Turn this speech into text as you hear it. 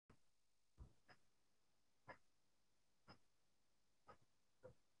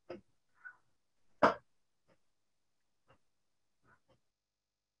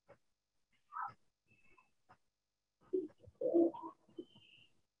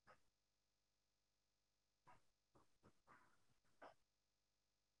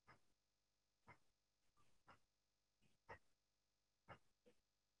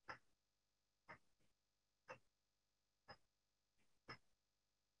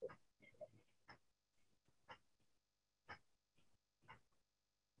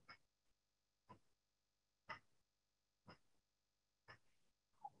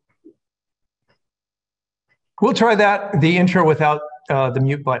We'll try the intro without the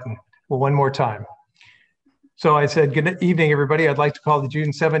mute button. Well, one more time. So I said, good evening, everybody. I'd like to call the June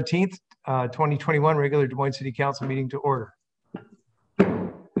 17th, 2021 regular Des Moines City Council meeting to order.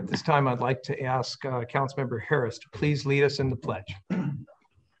 At this time, I'd like to ask Councilmember Harris to please lead us in the pledge.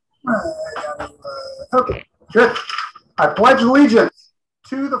 Okay, good. I pledge allegiance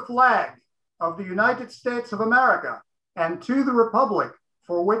to the flag of the United States of America and to the republic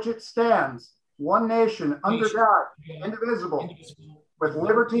for which it stands, one nation, under God, indivisible, with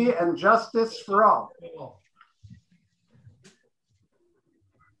liberty and justice for all.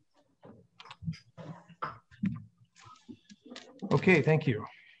 Okay, thank you.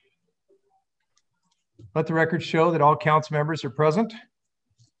 Let the record show that all council members are present.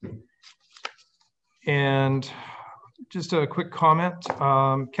 And just a quick comment.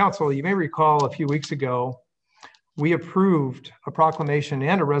 Council, you may recall a few weeks ago, we approved a proclamation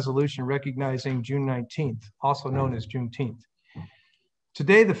and a resolution recognizing June 19th, also known as Juneteenth.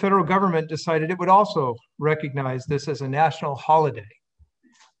 Today, the federal government decided it would also recognize this as a national holiday.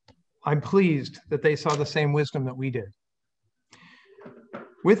 I'm pleased that they saw the same wisdom that we did.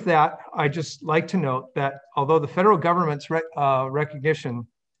 With that, I just like to note that although the federal government's recognition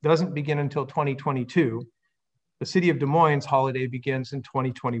doesn't begin until 2022, the City of Des Moines holiday begins in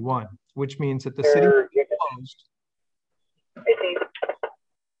 2021, which means that the city will be closed.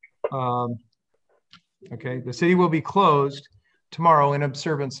 The city will be closed tomorrow in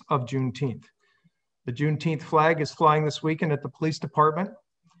observance of Juneteenth. The Juneteenth flag is flying this weekend at the police department,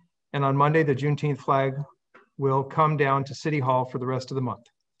 and on Monday, the Juneteenth flag will come down to City Hall for the rest of the month.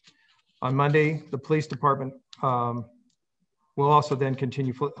 On Monday, the police department will also then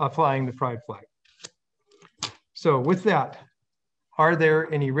continue flying the pride flag. So with that, are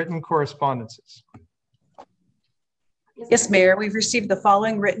there any written correspondences? Yes, Mayor, we've received the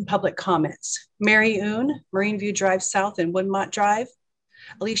following written public comments. Mary Oon, Marine View Drive South and Woodmont Drive.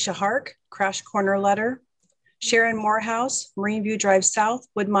 Alicia Hark, Crash Corner Letter. Sharon Morehouse, Marine View Drive South,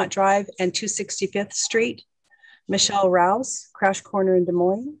 Woodmont Drive and 265th Street. Michelle Rouse, Crash Corner in Des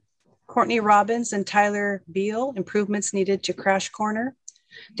Moines. Courtney Robbins and Tyler Beal, improvements needed to Crash Corner.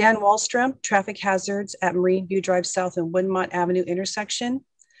 Dan Wallstrom, traffic hazards at Marine View Drive South and Woodmont Avenue intersection.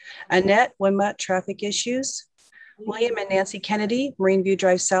 Annette, Woodmont traffic issues. William and Nancy Kennedy, Marine View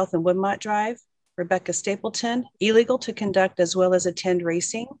Drive South and Woodmont Drive. Rebecca Stapleton, illegal to conduct as well as attend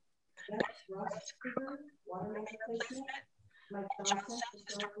racing.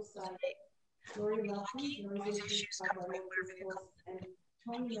 Lori Lucky, noise issues,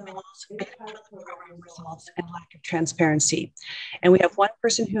 results and lack of transparency. And we have one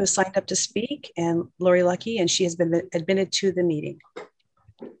person who has signed up to speak, and Lori Lucky, and she has been admitted to the meeting.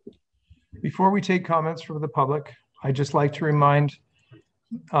 Before we take comments from the public, I'd just like to remind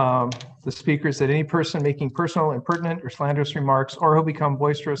the speakers that any person making personal, impertinent, or slanderous remarks, or who become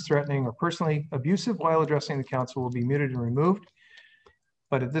boisterous, threatening, or personally abusive while addressing the council will be muted and removed.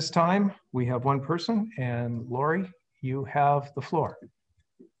 But at this time, we have one person, and Lori, you have the floor.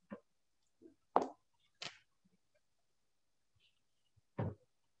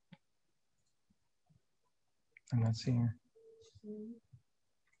 I'm not seeing her.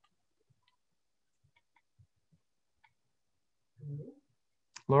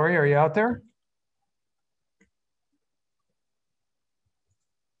 Lori, are you out there?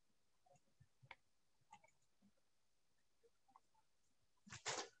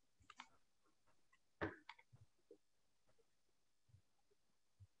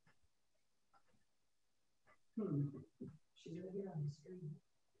 She's going to get on the screen.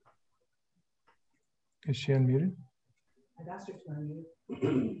 Is she unmuted? I've asked her to unmute.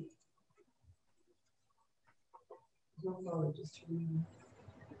 No phone, just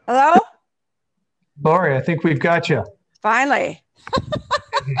Hello? Lori, I think we've got you. Finally.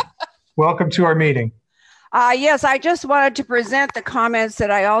 Welcome to our meeting. Yes, I just wanted to present the comments that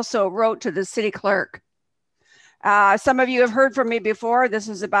I also wrote to the city clerk. Some of you have heard from me before. This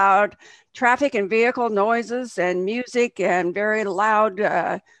is about traffic and vehicle noises and music and very loud,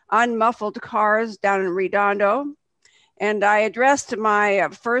 unmuffled cars down in Redondo. And I addressed my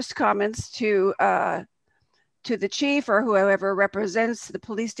first comments to the chief or whoever represents the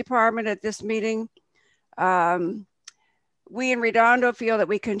police department at this meeting. We in Redondo feel that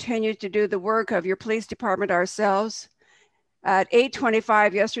we continue to do the work of your police department ourselves. At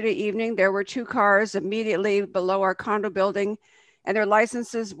 8:25 yesterday evening, there were two cars immediately below our condo building, and their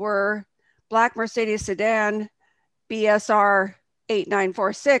licenses were black Mercedes sedan, BSR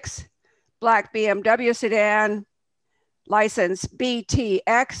 8946, black BMW sedan, license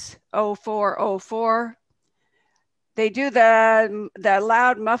BTX 0404. They do the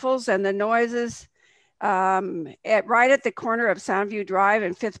loud muffles and the noises right at the corner of Soundview Drive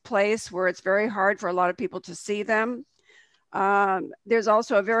and 5th Place, where it's very hard for a lot of people to see them. There's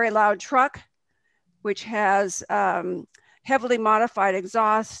also a very loud truck, which has heavily modified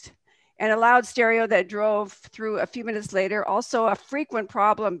exhaust and a loud stereo that drove through a few minutes later. Also a frequent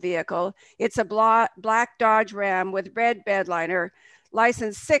problem vehicle. It's a black Dodge Ram with red bedliner,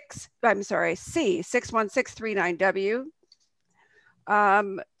 license C61639W.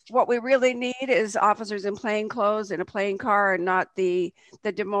 What we really need is officers in plain clothes in a plain car, and not the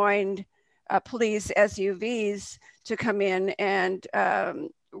Des Moines police SUVs to come in and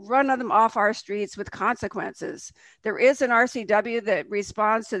run them off our streets with consequences. There is an RCW that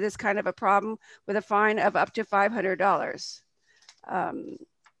responds to this kind of a problem with a fine of up to $500.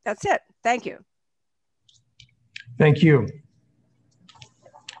 That's it. Thank you. Thank you.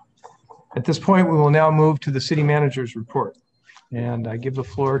 At this point, we will now move to the city manager's report. And I give the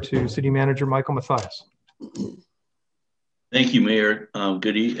floor to City Manager Michael Mathias. Thank you, Mayor.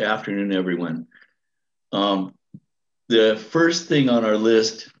 Good afternoon, everyone. The first thing on our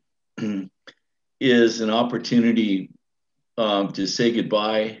list is an opportunity to say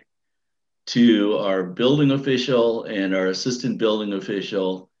goodbye to our building official and our assistant building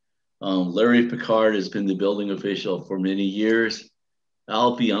official. Larry Picard has been the building official for many years.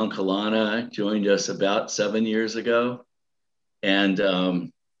 Al Biancalana joined us about 7 years ago. And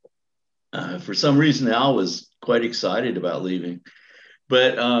for some reason, Al was quite excited about leaving,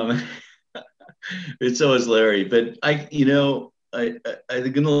 but so is Larry. But I'm going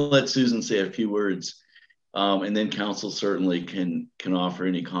to let Susan say a few words, and then council certainly can offer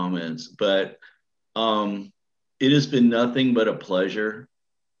any comments. But it has been nothing but a pleasure.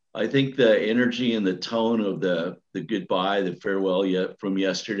 I think the energy and the tone of the goodbye, the farewell from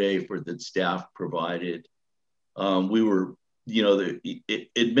yesterday for the staff provided, we were.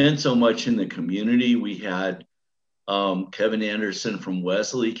 It meant so much in the community. We had Kevin Anderson from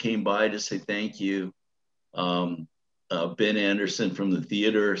Wesley came by to say thank you. Ben Anderson from the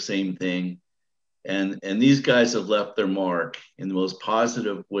theater, same thing. And these guys have left their mark in the most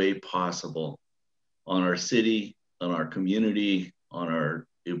positive way possible on our city, on our community, on our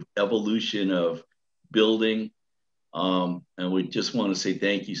evolution of building. And we just want to say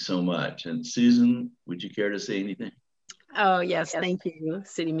thank you so much. And Susan, would you care to say anything? Oh, yes. Thank you,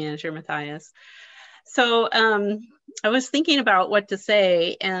 City Manager Mathias. So I was thinking about what to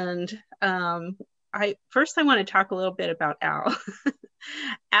say, and I want to talk a little bit about Al.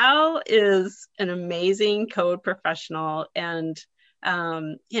 Al is an amazing code professional, and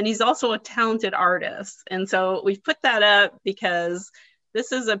he's also a talented artist. And so we've put that up because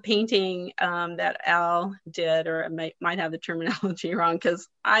this is a painting that Al did, or I might have the terminology wrong because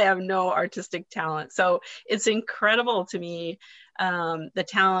I have no artistic talent. So it's incredible to me, the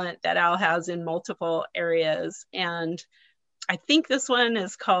talent that Al has in multiple areas. And I think this one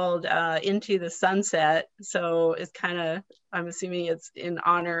is called Into the Sunset. So it's kind of, I'm assuming it's in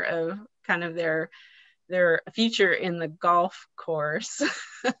honor of kind of their feature in the golf course.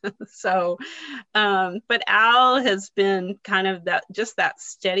 So, but Al has been kind of that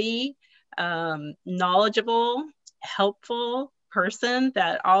steady, knowledgeable, helpful person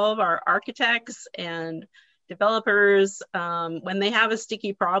that all of our architects and developers, when they have a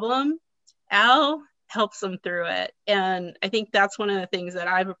sticky problem, Al helps them through it. And I think that's one of the things that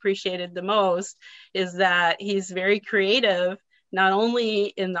I've appreciated the most, is that he's very creative, not only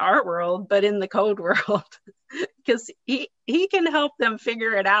in the art world, but in the code world, because he can help them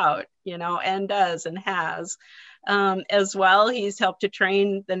figure it out, and does and has. As well, he's helped to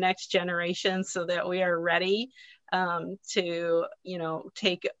train the next generation so that we are ready to,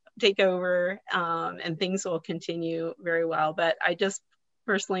 take over, and things will continue very well. But I just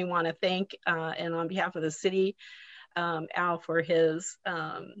personally want to thank, and on behalf of the city, Al, for his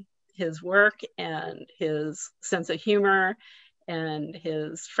work and his sense of humor and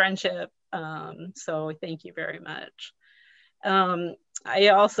his friendship. So thank you very much. I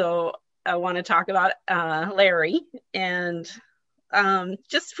also want to talk about Larry, and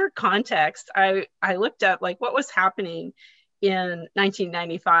just for context, I looked up what was happening in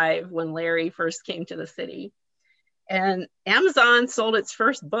 1995 when Larry first came to the city. And Amazon sold its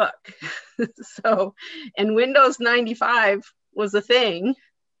first book. And Windows 95 was a thing.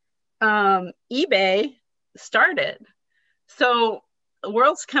 eBay started. So the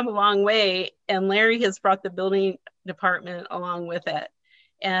world's come a long way, and Larry has brought the building department along with it.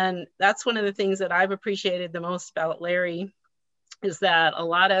 And that's one of the things that I've appreciated the most about Larry, is that a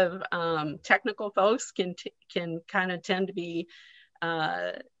lot of technical folks can kind of tend to be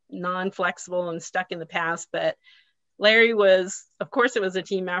non-flexible and stuck in the past, but Larry was, of course, it was a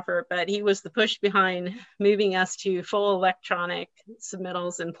team effort, but he was the push behind moving us to full electronic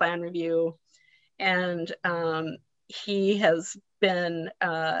submittals and plan review. And he has been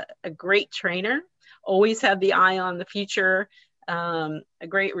a great trainer, always had the eye on the future, a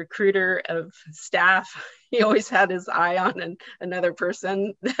great recruiter of staff. He always had his eye on another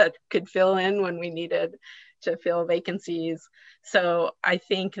person that could fill in when we needed to fill vacancies. So I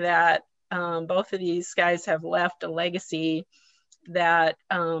think that both of these guys have left a legacy that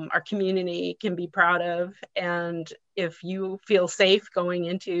our community can be proud of. And if you feel safe going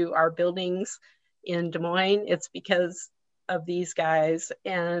into our buildings in Des Moines, it's because of these guys.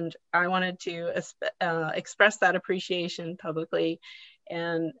 And I wanted to express that appreciation publicly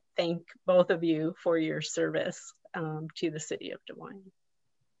and thank both of you for your service to the city of Des Moines.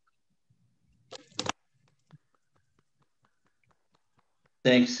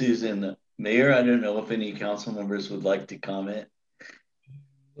 Thanks, Susan. Mayor, I don't know if any council members would like to comment.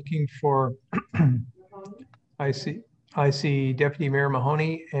 Looking for, I see Deputy Mayor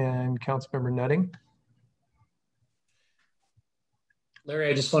Mahoney and Councilmember Nutting. Larry,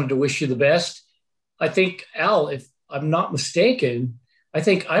 I just wanted to wish you the best. I think, Al, if I'm not mistaken, I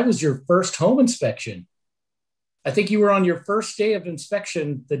think I was your first home inspection. I think you were on your first day of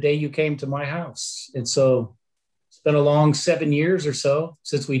inspection the day you came to my house. And so it's been a long 7 years or so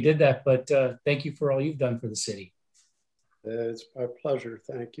since we did that, but thank you for all you've done for the city. It's my pleasure.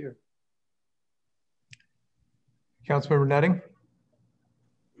 Thank you. Councilmember Nutting.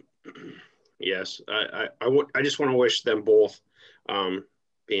 Yes, I just want to wish them both,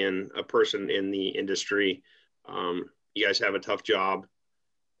 being a person in the industry, you guys have a tough job,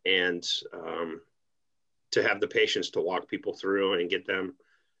 and to have the patience to walk people through and get them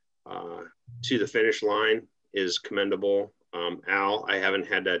to the finish line is commendable. Al, I haven't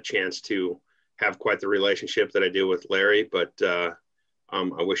had a chance to have quite the relationship that I do with Larry, but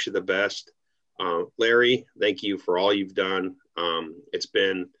I wish you the best. Larry, thank you for all you've done. It's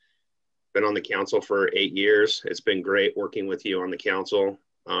been on the council for 8 years. It's been great working with you on the council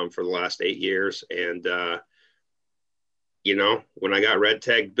for the last 8 years. And, you know, when I got red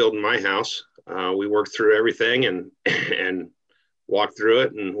tagged building my house, we worked through everything and walked through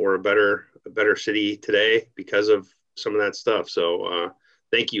it, and we're a better city today because of some of that stuff. So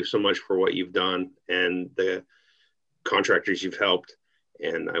thank you so much for what you've done and the contractors you've helped.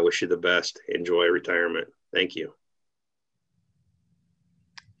 And I wish you the best. Enjoy retirement. Thank you.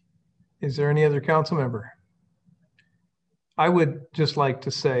 Is there any other council member? I would just like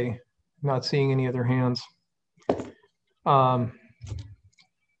to say, not seeing any other hands. You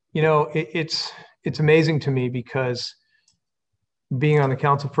know, it's amazing to me because being on the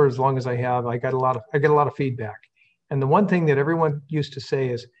council for as long as I have, I get a lot of feedback. And the one thing that everyone used to say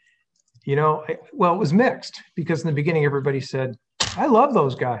is, you know, well, it was mixed, because in the beginning, everybody said, I love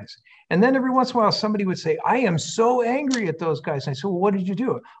those guys. And then every once in a while, somebody would say, I am so angry at those guys. And I said, well, what did you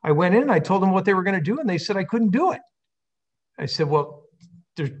do? I went in, I told them what they were going to do, and they said I couldn't do it. I said, well,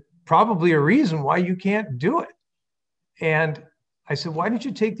 there's probably a reason why you can't do it. And I said, why did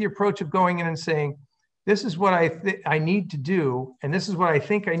you take the approach of going in and saying, this is what I need to do, and this is what I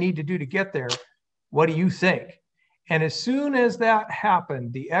think I need to do to get there. What do you think? And as soon as that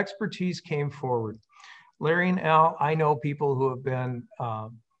happened, the expertise came forward. Larry and Al, I know people who have been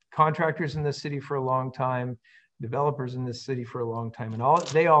contractors in this city for a long time, developers in this city for a long time, and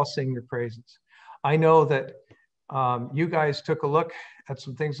they all sing your praises. I know that you guys took a look at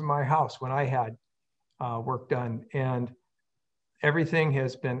some things in my house when I had work done, and everything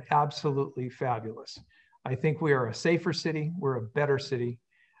has been absolutely fabulous. I think we are a safer city. We're a better city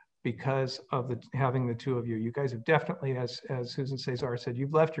because of having the two of you. You guys have definitely, as Susan Cesar said,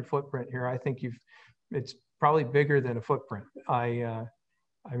 you've left your footprint here. I think it's probably bigger than a footprint. I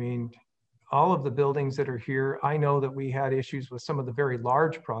mean, all of the buildings that are here, I know that we had issues with some of the very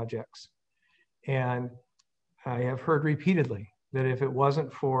large projects. And I have heard repeatedly that if it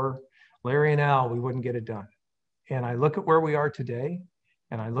wasn't for Larry and Al, we wouldn't get it done. And I look at where we are today,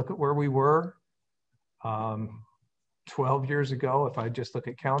 and I look at where we were 12 years ago, if I just look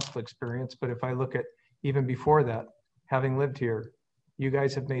at council experience, but if I look at even before that, having lived here, you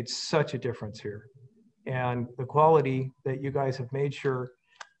guys have made such a difference here. And the quality that you guys have made sure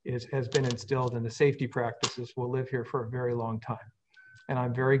has been instilled in the safety practices will live here for a very long time. And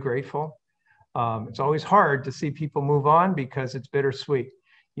I'm very grateful. It's always hard to see people move on because it's bittersweet.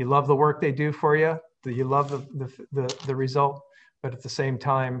 You love the work they do for you, you love the result, but at the same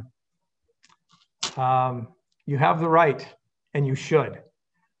time, you have the right, and you should,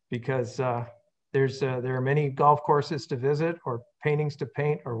 because there are many golf courses to visit or paintings to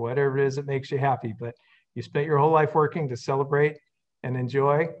paint or whatever it is that makes you happy, but You spent your whole life working to celebrate and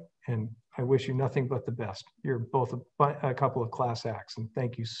enjoy, and I wish you nothing but the best. You're both a couple of class acts, and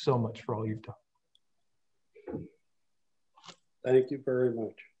thank you so much for all you've done. Thank you very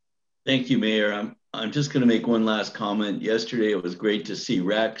much. Thank you, Mayor. I'm just going to make one last comment. Yesterday, it was great to see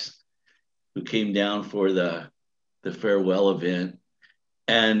Rex, who came down for the farewell event.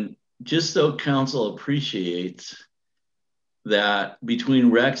 And just so council appreciates that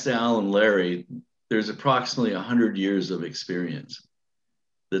between Rex, Al, and Larry, there's approximately 100 years of experience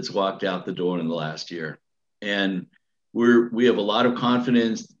that's walked out the door in the last year. And we have a lot of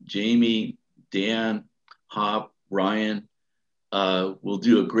confidence. Jamie, Dan, Hop, Ryan will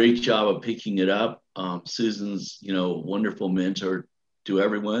do a great job of picking it up. Susan's, wonderful mentor to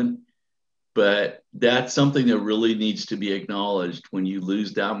everyone. But that's something that really needs to be acknowledged when you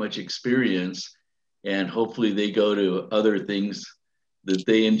lose that much experience, and hopefully they go to other things that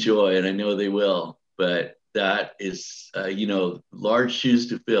they enjoy, and I know they will. But that is, large shoes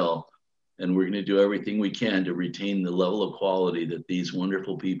to fill, and we're going to do everything we can to retain the level of quality that these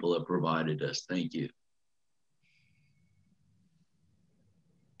wonderful people have provided us. Thank you.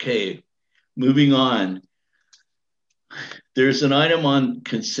 Okay, moving on. There's an item on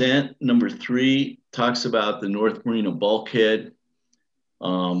consent, number 3, talks about the North Marina bulkhead,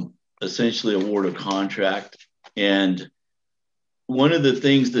 essentially award a contract. And one of the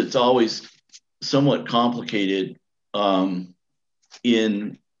things that's always somewhat complicated in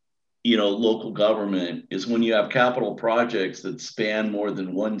local government is when you have capital projects that span more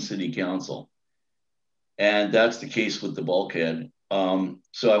than one city council. And that's the case with the bulkhead.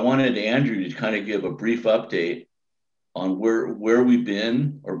 So I wanted Andrew to kind of give a brief update on where we've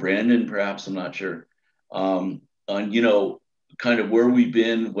been, or Brandon, perhaps, I'm not sure, on, kind of where we've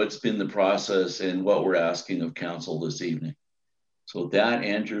been, what's been the process, and what we're asking of council this evening. So with that,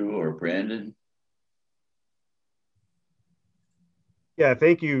 Andrew or Brandon. Yeah,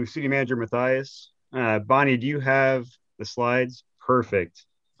 thank you, City Manager Matthias. Bonnie, do you have the slides? Perfect.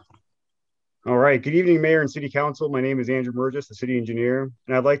 All right, good evening, Mayor and City Council. My name is Andrew Murgis, the City Engineer,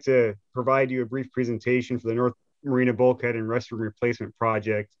 and I'd like to provide you a brief presentation for the North Marina bulkhead and restroom replacement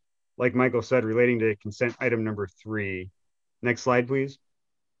project, like Michael said, relating to consent item number 3. Next slide, please.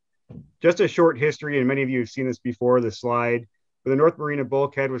 Just a short history, and many of you have seen this before, the slide. The North Marina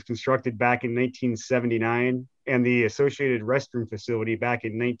bulkhead was constructed back in 1979, and the associated restroom facility back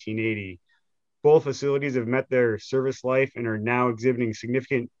in 1980. Both facilities have met their service life and are now exhibiting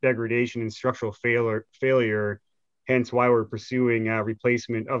significant degradation and structural failure, hence why we're pursuing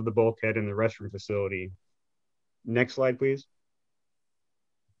replacement of the bulkhead and the restroom facility. Next slide, please.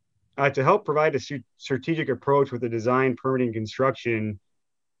 To help provide a strategic approach with the design, permitting, construction,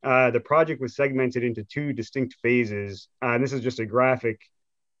 the project was segmented into 2 distinct phases. And this is just a graphic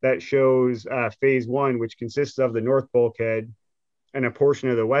that shows phase 1, which consists of the north bulkhead and a portion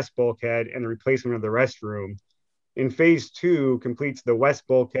of the west bulkhead and the replacement of the restroom. In phase 2 completes the west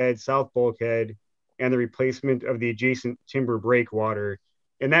bulkhead, south bulkhead, and the replacement of the adjacent timber breakwater.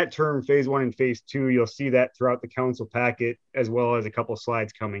 In that term, phase 1 and phase 2, you'll see that throughout the council packet, as well as a couple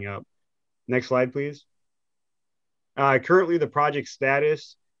slides coming up. Next slide, please. Currently, the project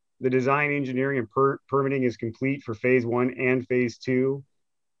status, the design, engineering, and permitting is complete for phase 1 and phase 2.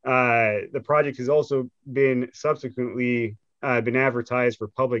 The project has also been subsequently been advertised for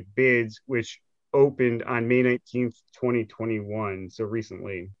public bids, which opened on May 19th, 2021, so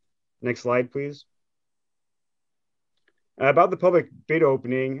recently. Next slide, please. About the public bid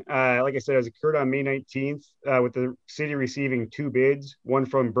opening, like I said, it occurred on May 19th with the city receiving 2 bids, one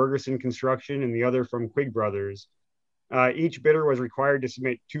from Bergerson Construction and the other from Quigg Brothers. Each bidder was required to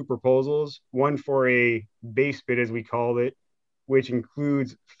submit 2 proposals, one for a base bid, as we called it, which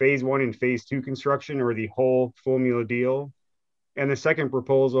includes phase 1 and phase 2 construction, or the whole full deal, and the second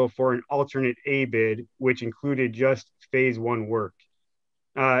proposal for an alternate A bid, which included just phase 1 work.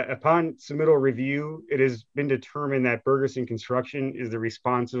 Upon submittal review, it has been determined that Bergerson Construction is the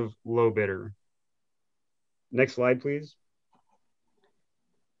responsive low bidder. Next slide, please.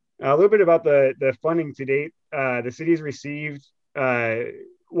 A little bit about the funding to date. The city has received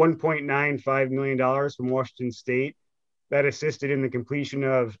 $1.95 million from Washington State that assisted in the completion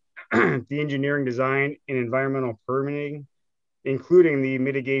of the engineering design and environmental permitting, including the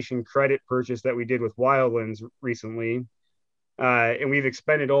mitigation credit purchase that we did with Wildlands recently. And we've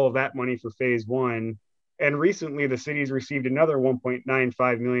expended all of that money for phase 1. And recently, the city's received another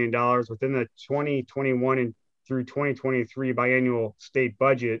 $1.95 million within the 2021 and through 2023 biannual state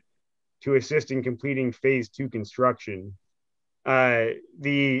budget to assist in completing phase 2 construction.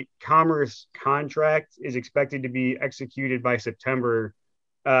 The Commerce contract is expected to be executed by September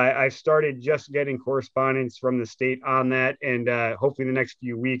I've started just getting correspondence from the state on that, and hopefully in the next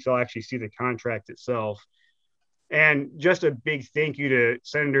few weeks, I'll actually see the contract itself. And just a big thank you to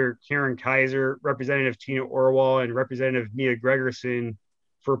Senator Karen Kaiser, Representative Tina Orwell, and Representative Mia Gregerson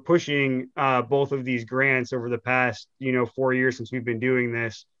for pushing both of these grants over the past, 4 years since we've been doing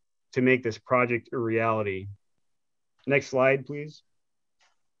this to make this project a reality. Next slide, please.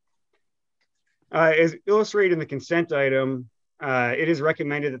 As illustrated in the consent item, it is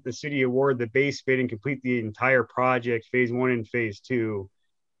recommended that the city award the base bid and complete the entire project, phase 1 and phase 2.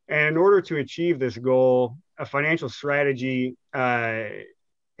 And in order to achieve this goal, a financial strategy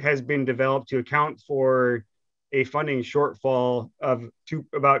has been developed to account for a funding shortfall of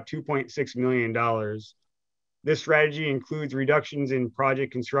about $2.6 million. This strategy includes reductions in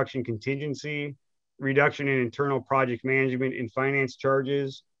project construction contingency, reduction in internal project management and finance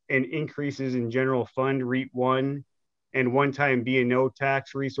charges, and increases in general fund REAP 1 and one-time B&O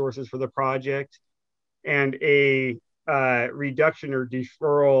tax resources for the project, and a reduction or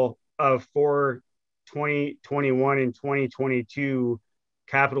deferral of 2021 and 2022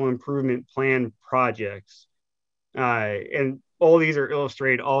 capital improvement plan projects. And all these are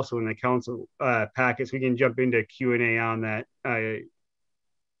illustrated also in the council packets. We can jump into Q&A on that a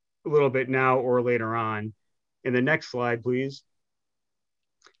little bit now or later on. In the next slide, please.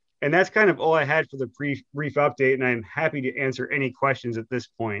 And that's kind of all I had for the brief update, and I'm happy to answer any questions at this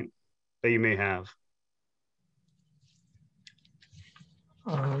point that you may have.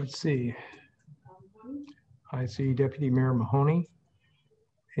 Let's see. I see Deputy Mayor Mahoney.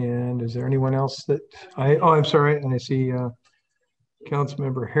 And is there anyone else that I'm sorry, and I see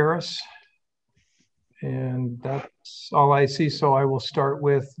Councilmember Harris. And that's all I see. So I will start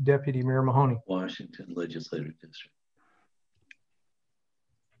with Deputy Mayor Mahoney. Washington Legislative District.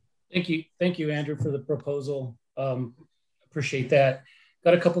 Thank you, Andrew, for the proposal. Appreciate that.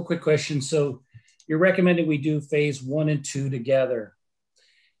 Got a couple quick questions. So you're recommending we do phase 1 and 2 together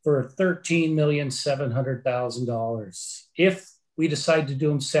for $13,700,000. If we decide to do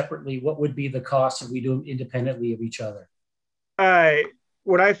them separately, what would be the cost if we do them independently of each other?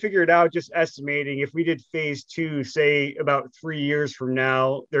 What I figured out, just estimating, if we did phase 2, say about 3 years from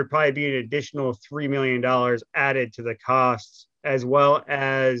now, there'd probably be an additional $3 million added to the costs, as well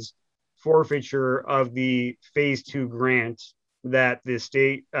as forfeiture of the phase 2 grant that the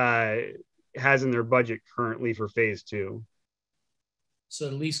state has in their budget currently for phase 2. So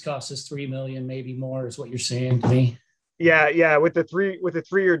the lease cost is $3 million, maybe more, is what you're saying to me? Yeah. With the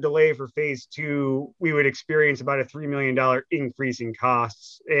 3-year delay for phase 2, we would experience about a $3 million increase in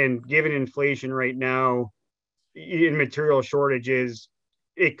costs. And given inflation right now in material shortages,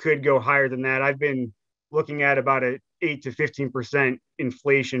 it could go higher than that. I've been looking at about a 8 to 15%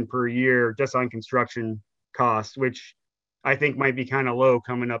 inflation per year just on construction costs, which I think might be kind of low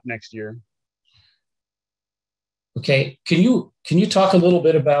coming up next year. Okay, can you talk a little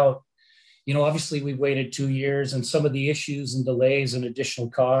bit about, obviously we waited 2 years and some of the issues and delays and additional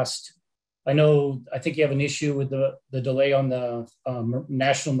cost. I think you have an issue with the delay on the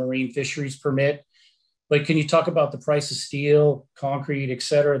National Marine Fisheries Permit, but can you talk about the price of steel, concrete, et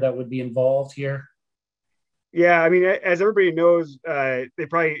cetera, that would be involved here? Yeah, I mean, as everybody knows,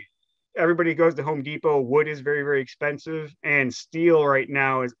 everybody goes to Home Depot. Wood is very, very expensive, and steel right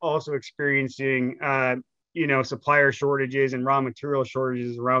now is also experiencing, supplier shortages and raw material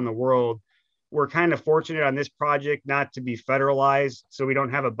shortages around the world. We're kind of fortunate on this project not to be federalized, so we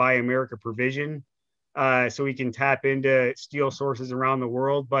don't have a Buy America provision, so we can tap into steel sources around the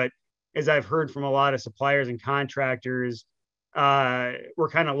world. But as I've heard from a lot of suppliers and contractors, we're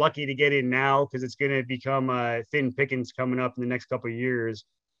kind of lucky to get in now because it's going to become thin pickings coming up in the next couple of years.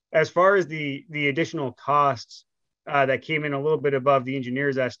 As far as the additional costs that came in a little bit above the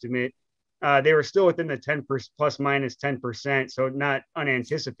engineer's estimate, they were still within the 10% plus minus 10%, so not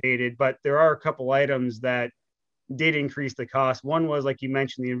unanticipated, but there are a couple items that did increase the cost. One was, like you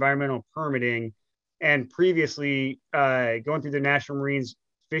mentioned, the environmental permitting, and previously going through the National Marine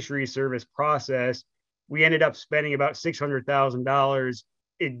Fisheries Service process, we ended up spending about $600,000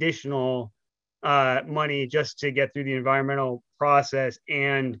 additional money just to get through the environmental process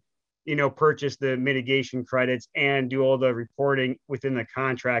and, purchase the mitigation credits and do all the reporting within the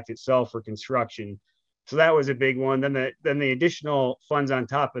contract itself for construction. So that was a big one. Then the additional funds on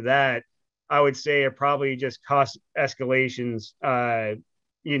top of that, I would say, are probably just cost escalations, that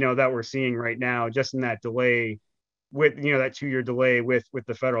we're seeing right now, just in that delay with, that 2-year delay with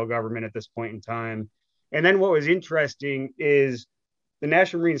the federal government at this point in time. And then what was interesting is the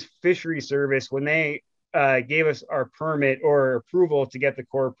National Marine Fisheries Service, when they gave us our permit or approval to get the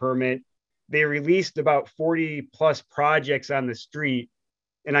Corps permit, they released about 40 plus projects on the street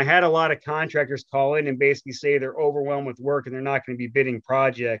And I had a lot of contractors call in and basically say they're overwhelmed with work and they're not going to be bidding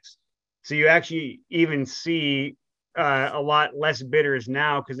projects. So you actually even see a lot less bidders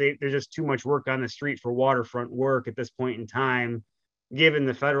now because there's just too much work on the street for waterfront work at this point in time, given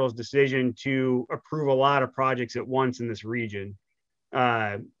the federal's decision to approve a lot of projects at once in this region.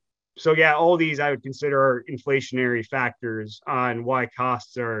 So yeah, all these I would consider are inflationary factors on why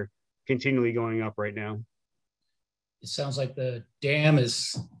costs are continually going up right now. It sounds like the dam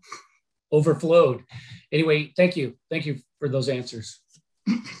is overflowed. Anyway, thank you. Thank you for those answers.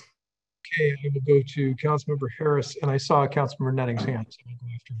 Okay, I will go to Councilmember Harris, and I saw Councilmember Nutting's hand, so I'll go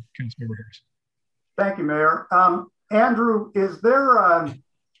after Councilmember Harris. Thank you, Mayor. Andrew, is there,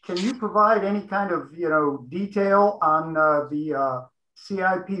 can you provide any kind of, detail on the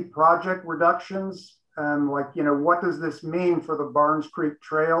CIP project reductions? Like, what does this mean for the Barnes Creek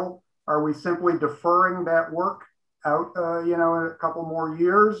Trail? Are we simply deferring that work out, in a couple more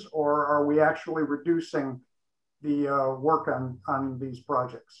years, or are we actually reducing the work on these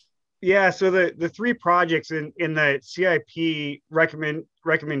projects? Yeah, so the three projects in the CIP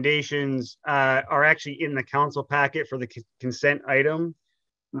recommendations are actually in the council packet for the consent item.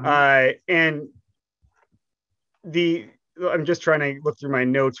 And I'm just trying to look through my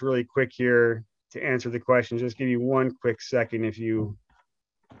notes really quick here to answer the question. Just give you one quick second if you.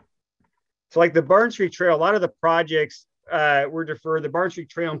 So like the Barnes Creek Trail, a lot of the projects were deferred. The Barnes Creek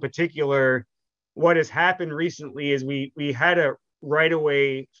Trail in particular, what has happened recently is we had a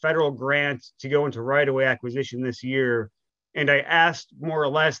right-of-way federal grant to go into right-of-way acquisition this year. And I asked more or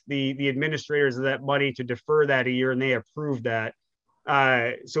less the administrators of that money to defer that a year, and they approved that.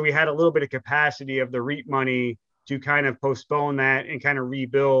 So we had a little bit of capacity of the REAP money to kind of postpone that and kind of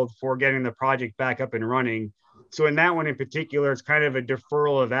rebuild for getting the project back up and running. So in that one in particular, it's kind of a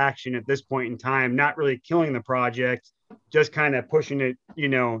deferral of action at this point in time, not really killing the project, just kind of pushing it,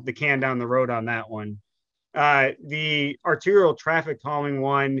 the can down the road on that one. The arterial traffic calming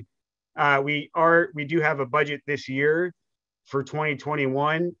one, we do have a budget this year for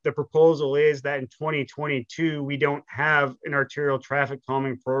 2021. The proposal is that in 2022, we don't have an arterial traffic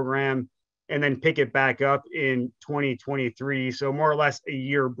calming program and then pick it back up in 2023. So more or less a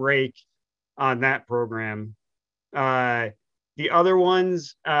year break on that program. The other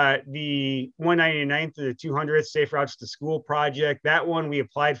ones, the 199th to the 200th Safe Routes to School project, that one we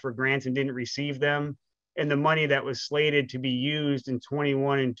applied for grants and didn't receive them. And the money that was slated to be used in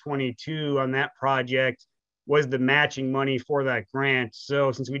 21 and 22 on that project was the matching money for that grant.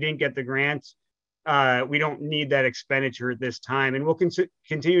 So since we didn't get the grant, we don't need that expenditure at this time. And we'll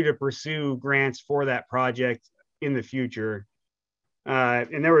continue to pursue grants for that project in the future.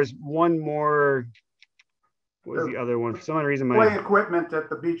 And there was one more, what was the other one? For some other reason, play equipment at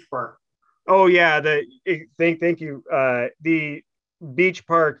the beach park. Oh yeah, thank you. The beach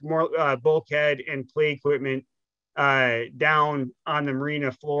park, more bulkhead and play equipment down on the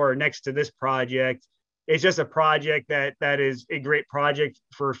marina floor next to this project. It's just a project that is a great project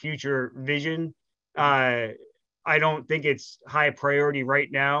for future vision. I don't think it's high priority right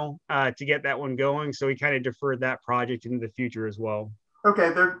now to get that one going, so we kind of deferred that project into the future as well.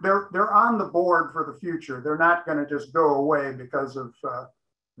 Okay, they're on the board for the future. They're not going to just go away because of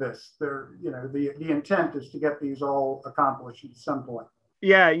this. The intent is to get these all accomplished at some point.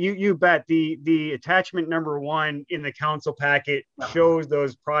 Yeah, you bet. The attachment number 1 in the council packet shows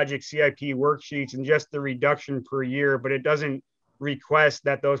those project CIP worksheets and just the reduction per year, but it doesn't request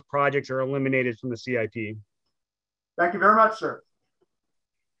that those projects are eliminated from the CIP. Thank you very much, sir.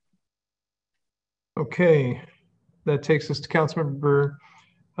 Okay, that takes us to Councilmember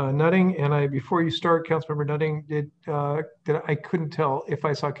Nutting. And before you start, Councilmember Nutting, I couldn't tell if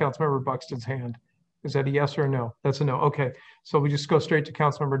I saw Councilmember Buxton's hand. Is that a yes or a no? That's a no. Okay, so we just go straight to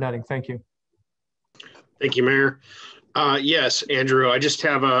Councilmember Nutting. Thank you. Thank you, Mayor. Yes, Andrew, I just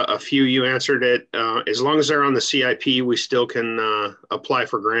have a few. You answered it. As long as they're on the CIP, we still can apply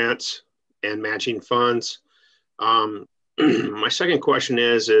for grants and matching funds. My second question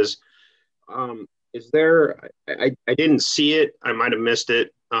is there, I didn't see it, I might have missed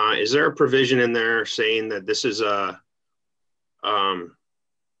it. Is there a provision in there saying that this is a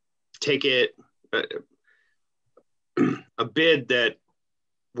bid that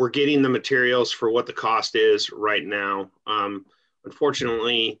we're getting the materials for what the cost is right now?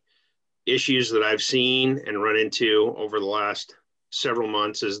 Unfortunately, issues that I've seen and run into over the last several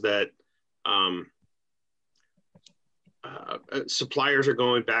months is that suppliers are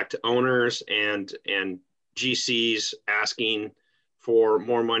going back to owners and GCs asking for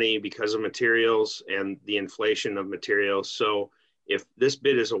more money because of materials and the inflation of materials. So if this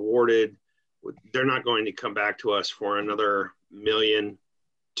bid is awarded, they're not going to come back to us for another $1 million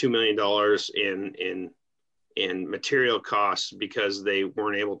 $2 million in material costs because they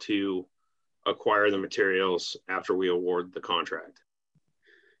weren't able to acquire the materials after we award the contract.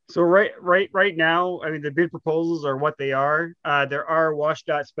 So right now, I mean, the bid proposals are what they are. There are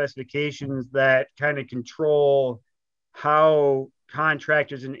WSDOT specifications that kind of control how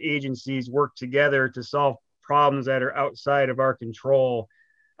contractors and agencies work together to solve problems that are outside of our control.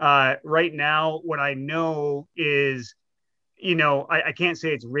 Right now, what I know is, I can't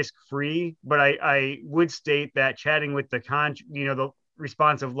say it's risk-free, but I would state that chatting with the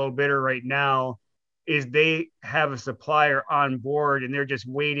responsive low bidder right now is they have a supplier on board and they're just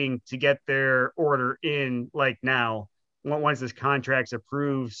waiting to get their order in like now once this contract's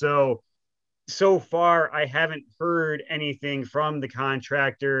approved. So far, I haven't heard anything from the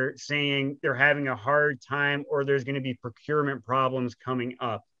contractor saying they're having a hard time or there's going to be procurement problems coming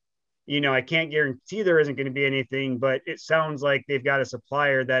up. I can't guarantee there isn't going to be anything, but it sounds like they've got a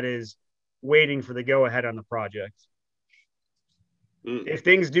supplier that is waiting for the go-ahead on the project. If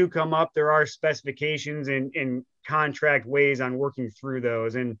things do come up, there are specifications and contract ways on working through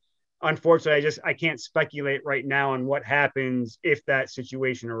those. And unfortunately, I can't speculate right now on what happens if that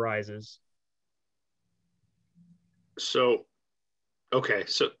situation arises. So, okay,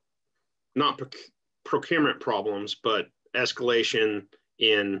 so not procurement problems, but escalation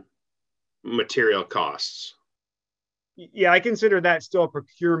in material costs. Yeah, I consider that still a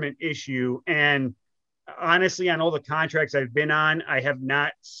procurement issue. And honestly, on all the contracts I've been on, I have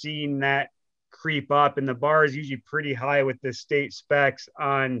not seen that creep up. And the bar is usually pretty high with the state specs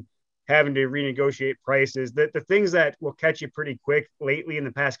on having to renegotiate prices. The things that will catch you pretty quick lately in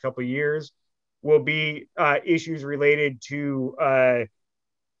the past couple of years will be issues related to,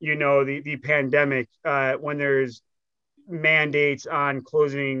 the pandemic, when there's mandates on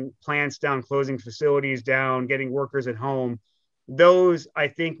closing plants down, closing facilities down, getting workers at home. Those, I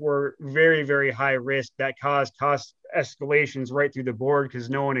think, were very, very high risk that caused cost escalations right through the board because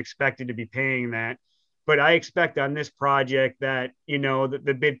no one expected to be paying that. But I expect on this project that,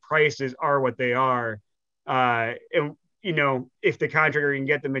 the bid prices are what they are. And, if the contractor can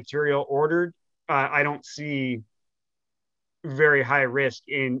get the material ordered, I don't see very high risk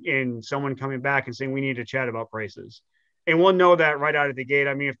in someone coming back and saying we need to chat about prices. And we'll know that right out of the gate.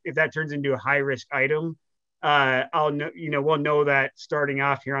 I mean, if that turns into a high risk item, we'll know that starting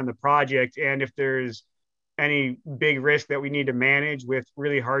off here on the project. And if there's any big risk that we need to manage with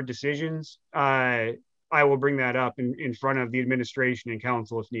really hard decisions, I will bring that up in front of the administration and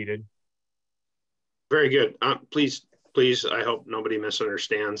council if needed. Very good. Please, I hope nobody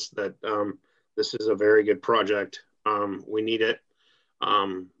misunderstands that this is a very good project. We need it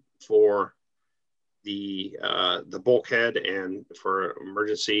for the bulkhead and for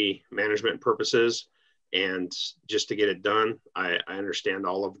emergency management purposes, and just to get it done. I understand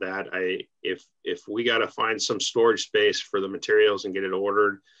all of that. If we got to find some storage space for the materials and get it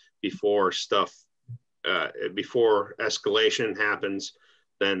ordered before escalation happens,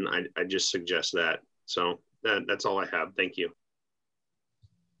 then I just suggest that. So that's all I have. Thank you.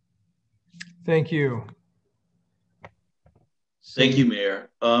 Thank you. Thank you, Mayor.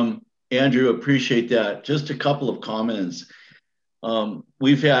 Andrew, appreciate that. Just a couple of comments.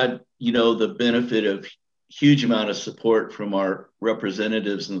 We've had, the benefit of huge amount of support from our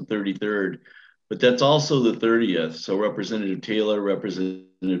representatives in the 33rd, but that's also the 30th. So Representative Taylor,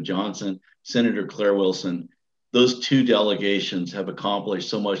 Representative Johnson, Senator Claire Wilson, those two delegations have accomplished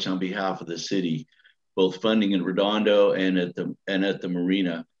so much on behalf of the city, both funding in Redondo and at the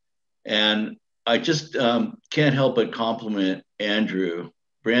Marina. And I just can't help but compliment Andrew,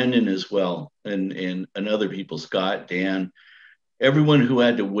 Brandon as well, and other people, Scott, Dan, everyone who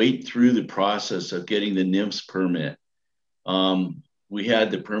had to wait through the process of getting the NIMS permit. We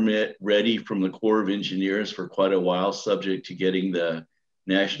had the permit ready from the Corps of Engineers for quite a while, subject to getting the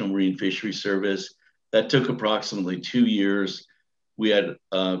National Marine Fisheries Service. That took approximately 2 years. We had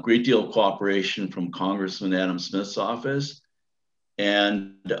a great deal of cooperation from Congressman Adam Smith's office.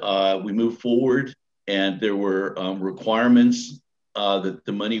 And we moved forward, and there were requirements that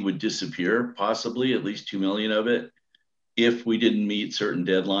the money would disappear, possibly at least $2 million of it, if we didn't meet certain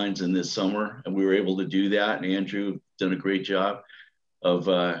deadlines in this summer. And we were able to do that. And Andrew done a great job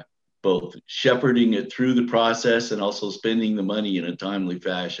of both shepherding it through the process and also spending the money in a timely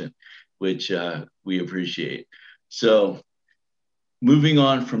fashion, which we appreciate. So moving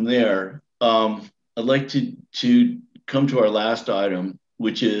on from there, I'd like to come to our last item,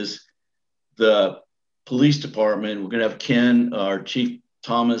 which is the police department. We're going to have Ken, our Chief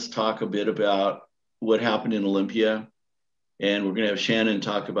Thomas, talk a bit about what happened in Olympia. And we're going to have Shannon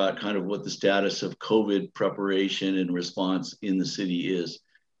talk about kind of what the status of COVID preparation and response in the city is.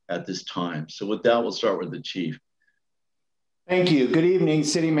 at this time. So with that, we'll start with the chief. Thank you. Good evening,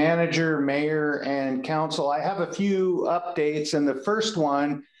 City Manager, Mayor, and Council. I have a few updates, and the first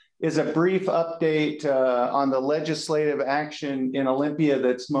one is a brief update on the legislative action in Olympia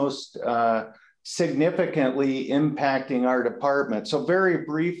that's most significantly impacting our department. So very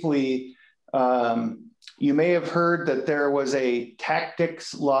briefly, you may have heard that there was a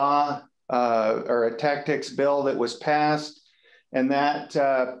tactics law or a tactics bill that was passed, and that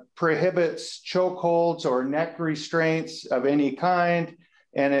prohibits chokeholds or neck restraints of any kind,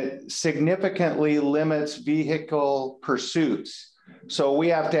 and it significantly limits vehicle pursuits. So we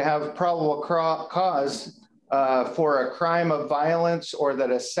have to have probable cause for a crime of violence or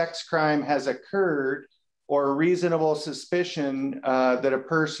that a sex crime has occurred, or reasonable suspicion that a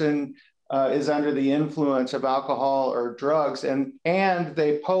person is under the influence of alcohol or drugs, and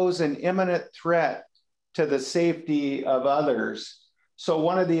they pose an imminent threat to the safety of others. So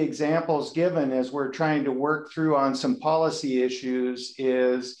one of the examples given as we're trying to work through on some policy issues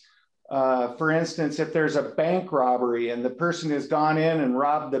is, for instance, if there's a bank robbery and the person has gone in and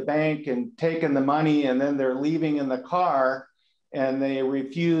robbed the bank and taken the money, and then they're leaving in the car and they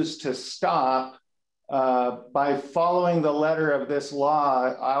refuse to stop, by following the letter of this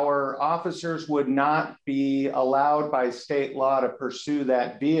law, our officers would not be allowed by state law to pursue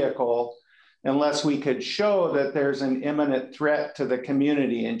that vehicle unless we could show that there's an imminent threat to the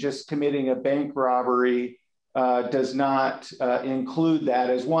community. And just committing a bank robbery does not include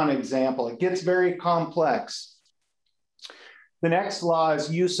that as one example. It gets very complex. The next law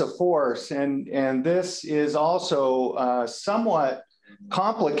is use of force, and this is also somewhat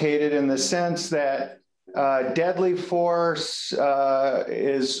complicated in the sense that deadly force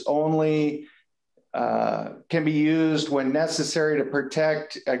is only can be used when necessary to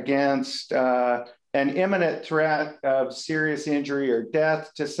protect against an imminent threat of serious injury or death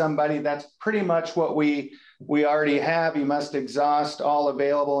to somebody. That's pretty much what we already have. You must exhaust all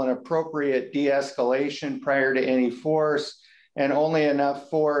available and appropriate de-escalation prior to any force, and only enough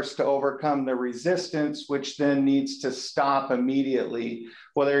force to overcome the resistance, which then needs to stop immediately.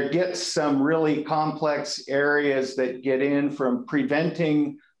 Well, there gets some really complex areas that get in from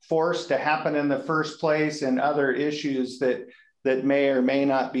preventing force to happen in the first place and other issues that may or may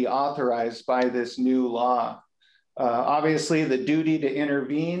not be authorized by this new law. Obviously, the duty to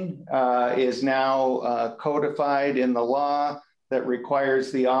intervene is now codified in the law that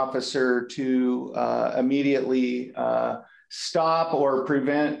requires the officer to immediately stop or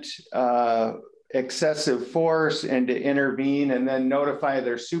prevent excessive force and to intervene and then notify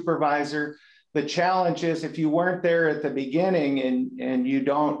their supervisor. The challenge is if you weren't there at the beginning and you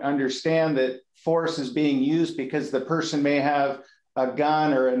don't understand that force is being used because the person may have a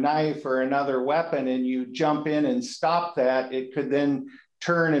gun or a knife or another weapon, and you jump in and stop that, it could then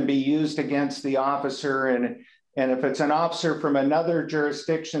turn and be used against the officer. And if it's an officer from another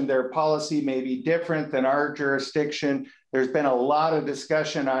jurisdiction, their policy may be different than our jurisdiction. There's been a lot of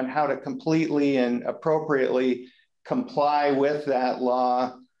discussion on how to completely and appropriately comply with that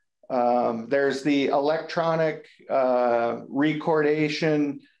law. There's the electronic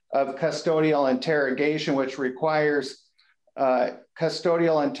recordation of custodial interrogation, which requires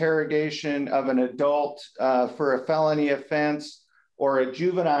custodial interrogation of an adult for a felony offense or a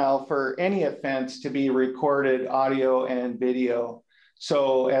juvenile for any offense to be recorded audio and video.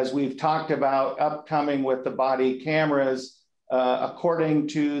 So as we've talked about upcoming with the body cameras, according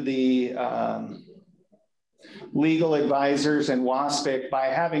to the legal advisors and WASPIC, by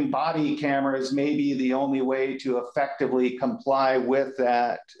having body cameras may be the only way to effectively comply with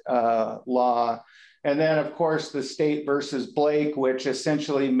that law. And then, of course, the State versus Blake, which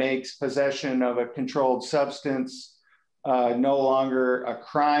essentially makes possession of a controlled substance no longer a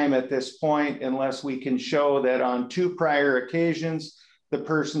crime at this point, unless we can show that on 2 prior occasions, the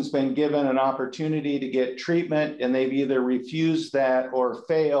person's been given an opportunity to get treatment and they've either refused that or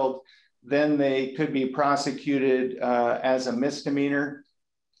failed. Then they could be prosecuted as a misdemeanor.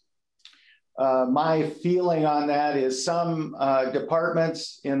 My feeling on that is some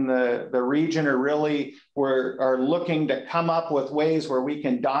departments in the region are looking to come up with ways where we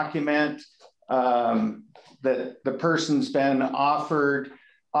can document that the person's been offered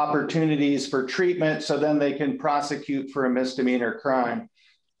opportunities for treatment, so then they can prosecute for a misdemeanor crime.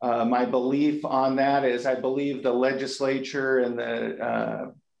 My belief on that is I believe the legislature and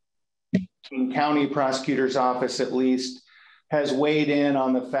the King County Prosecutor's Office at least has weighed in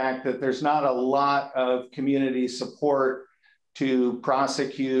on the fact that there's not a lot of community support to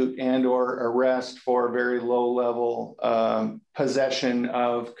prosecute and or arrest for very low level possession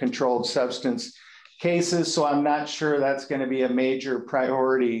of controlled substance cases, so I'm not sure that's going to be a major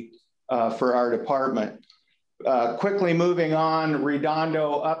priority for our department. Quickly moving on,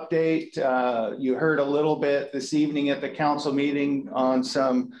 Redondo update. You heard a little bit this evening at the council meeting on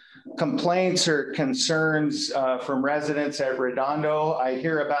some complaints or concerns from residents at Redondo. I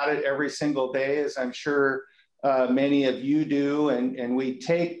hear about it every single day, as I'm sure many of you do, and we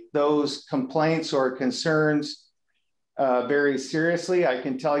take those complaints or concerns very seriously. I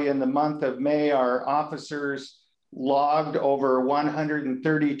can tell you in the month of May, our officers logged over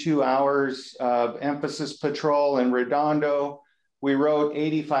 132 hours of emphasis patrol in Redondo. We wrote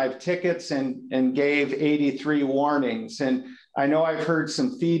 85 tickets and gave 83 warnings. And I know I've heard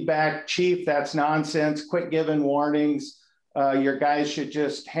some feedback, Chief, that's nonsense, quit giving warnings. Your guys should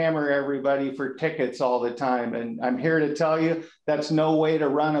just hammer everybody for tickets all the time. And I'm here to tell you, that's no way to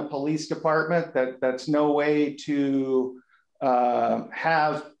run a police department. That's no way to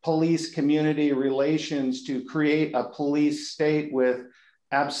have police community relations, to create a police state with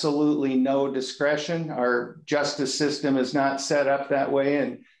absolutely no discretion. Our justice system is not set up that way,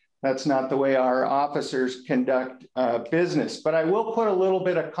 and that's not the way our officers conduct business. But I will put a little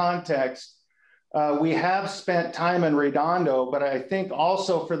bit of context. We have spent time in Redondo, but I think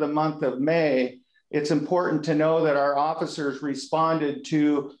also for the month of May, it's important to know that our officers responded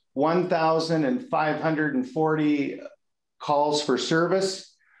to 1,540 calls for service.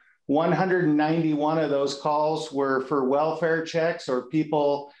 191 of those calls were for welfare checks or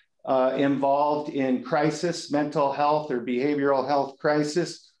people involved in crisis, mental health or behavioral health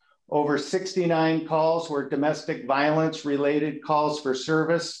crisis. Over 69 calls were domestic violence related calls for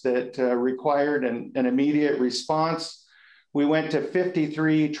service that required an immediate response. We went to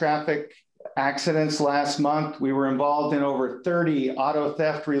 53 traffic accidents last month. We were involved in over 30 auto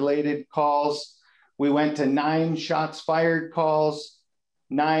theft related calls. We went to 9 shots fired calls,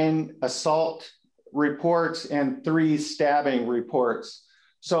 9 assault reports, and 3 stabbing reports.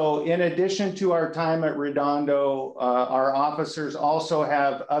 So in addition to our time at Redondo, our officers also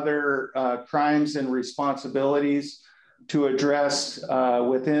have other crimes and responsibilities to address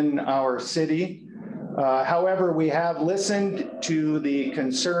within our city. However, we have listened to the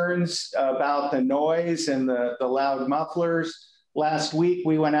concerns about the noise and the loud mufflers. Last week,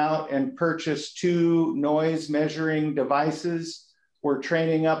 we went out and purchased 2 noise measuring devices. We're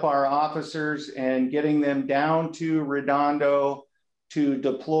training up our officers and getting them down to Redondo to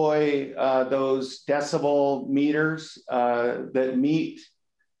deploy those decibel meters that meet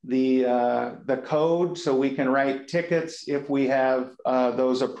the code, so we can write tickets if we have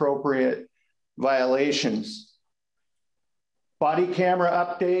those appropriate violations. Body camera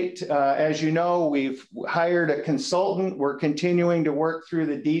update. As you know, we've hired a consultant. We're continuing to work through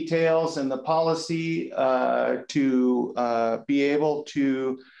the details and the policy to be able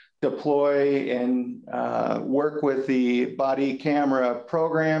to deploy and work with the body camera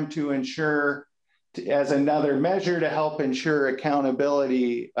program to ensure, as another measure to help ensure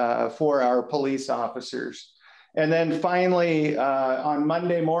accountability for our police officers. And then finally, on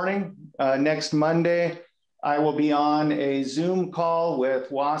Monday morning, next Monday, I will be on a Zoom call with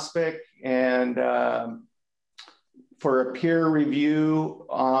WASPIC and for a peer review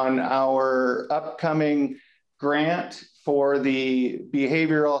on our upcoming grant for the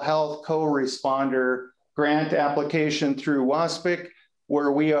Behavioral Health Co-Responder grant application through WASPIC,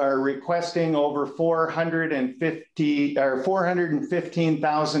 where we are requesting over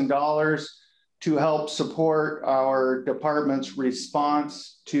 $415,000 to help support our department's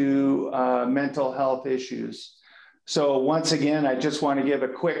response to mental health issues. So once again, I just want to give a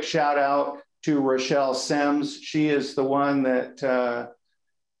quick shout out to Rochelle Sims. She is the one that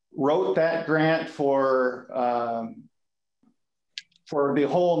wrote that grant for the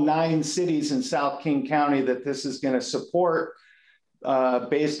whole 9 cities in South King County that this is going to support,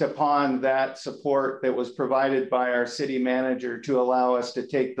 based upon that support that was provided by our city manager to allow us to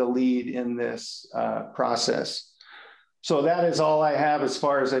take the lead in this process. So that is all I have as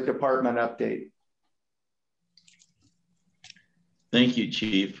far as a department update. Thank you,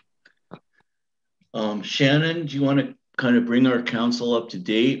 Chief. Shannon, do you want to kind of bring our council up to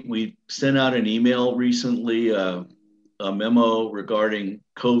date? We sent out an email recently, a memo regarding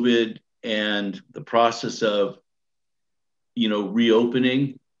COVID and the process of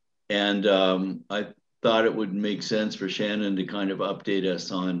reopening. And I thought it would make sense for Shannon to kind of update us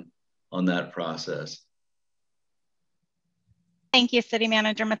on that process. Thank you, City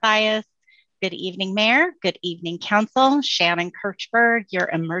Manager Mathias. Good evening, Mayor. Good evening, Council. Shannon Kirchberg, your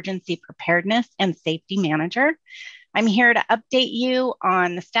Emergency Preparedness and Safety Manager. I'm here to update you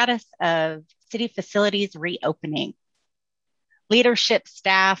on the status of city facilities reopening. Leadership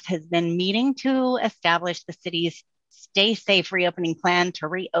staff has been meeting to establish the city's Stay Safe reopening plan to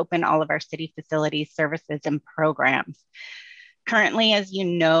reopen all of our city facilities, services, and programs. Currently, as you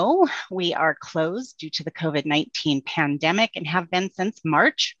know, we are closed due to the COVID-19 pandemic and have been since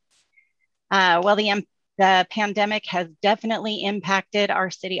March. While the pandemic has definitely impacted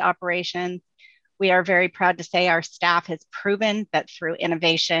our city operations, we are very proud to say our staff has proven that through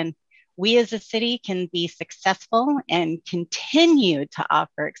innovation, we as a city can be successful and continue to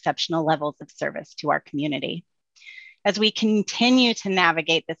offer exceptional levels of service to our community. As we continue to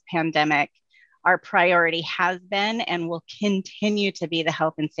navigate this pandemic, our priority has been and will continue to be the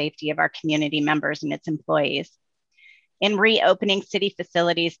health and safety of our community members and its employees. In reopening city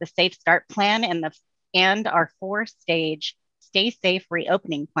facilities, the Safe Start Plan and our 4-stage Stay Safe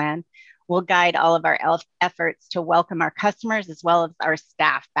reopening plan will guide all of our efforts to welcome our customers as well as our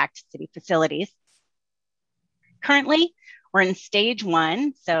staff back to city facilities. Currently, we're in stage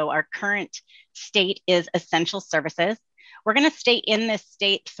 1, so our current state is essential services. We're going to stay in this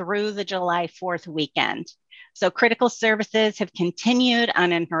state through the July 4th weekend. So critical services have continued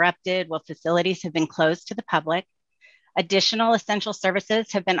uninterrupted while facilities have been closed to the public. Additional essential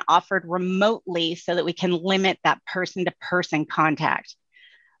services have been offered remotely so that we can limit that person-to-person contact.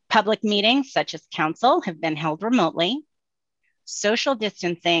 Public meetings such as council have been held remotely. Social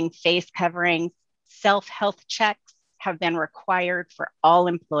distancing, face coverings, self-health checks have been required for all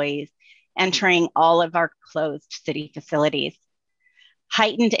employees entering all of our closed city facilities.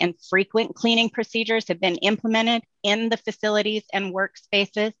 Heightened and frequent cleaning procedures have been implemented in the facilities and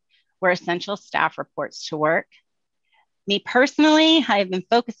workspaces where essential staff reports to work. Me personally, I have been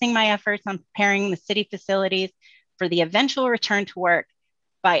focusing my efforts on preparing the city facilities for the eventual return to work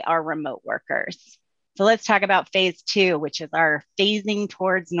by our remote workers. So let's talk about phase 2, which is our phasing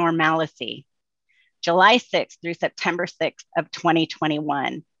towards normalcy. July 6th through September 6th of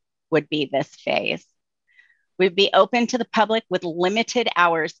 2021 would be this phase. We'd be open to the public with limited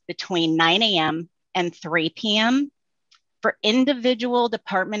hours between 9 a.m. and 3 p.m. For individual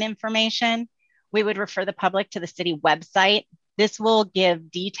department information, we would refer the public to the city website. This will give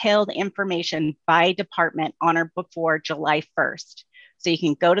detailed information by department on or before July 1st. So you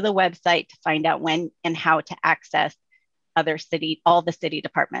can go to the website to find out when and how to access all the city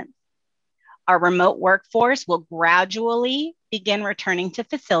departments. Our remote workforce will gradually begin returning to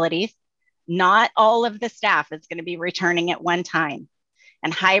facilities. Not all of the staff is going to be returning at one time.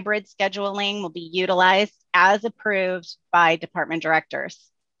 And hybrid scheduling will be utilized as approved by department directors.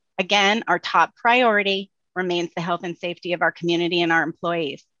 Again, our top priority remains the health and safety of our community and our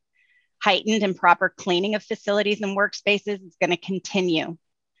employees. Heightened and proper cleaning of facilities and workspaces is going to continue.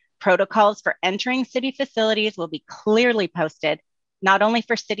 Protocols for entering city facilities will be clearly posted, not only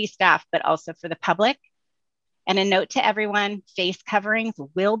for city staff, but also for the public. And a note to everyone, face coverings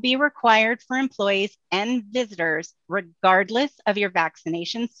will be required for employees and visitors, regardless of your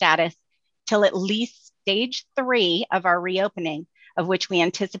vaccination status, till at least stage 3 of our reopening, of which we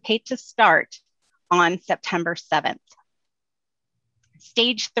anticipate to start on September 7th.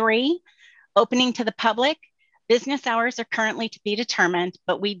 Stage 3, opening to the public. Business hours are currently to be determined,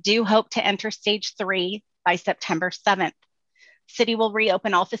 but we do hope to enter stage 3 by September 7th. City will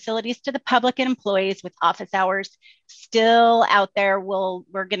reopen all facilities to the public and employees with office hours still out there.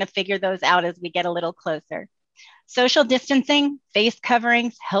 We're going to figure those out as we get a little closer. Social distancing, face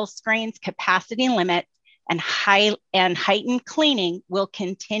coverings, health screens, capacity limits, and heightened cleaning will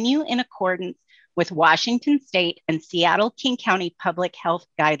continue in accordance with Washington State and Seattle-King County public health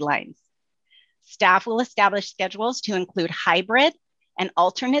guidelines. Staff will establish schedules to include hybrid and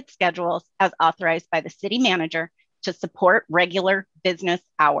alternate schedules as authorized by the city manager to support regular business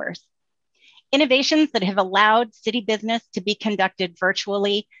hours. Innovations that have allowed city business to be conducted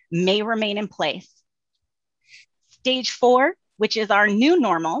virtually may remain in place. Stage 4, which is our new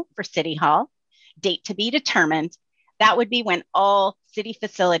normal for City Hall, date to be determined, that would be when all city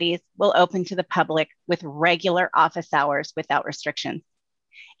facilities will open to the public with regular office hours without restrictions.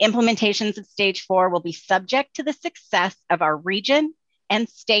 Implementations of stage 4 will be subject to the success of our region and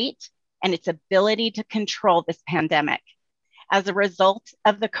state and its ability to control this pandemic. As a result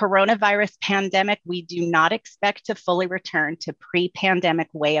of the coronavirus pandemic, we do not expect to fully return to pre-pandemic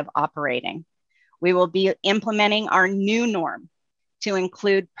way of operating. We will be implementing our new norm to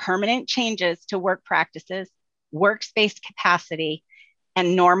include permanent changes to work practices, workspace capacity,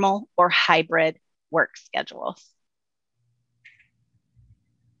 and normal or hybrid work schedules.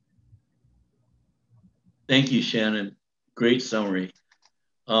 Thank you, Shannon. Great summary.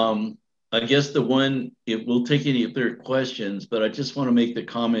 I guess we'll take any other questions, but I just want to make the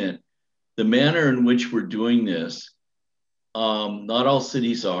comment, the manner in which we're doing this Not all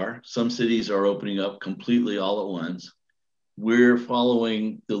cities are. Some cities are opening up completely all at once. We're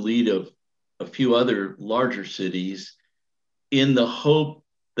following the lead of a few other larger cities in the hope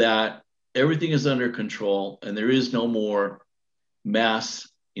that everything is under control and there is no more mass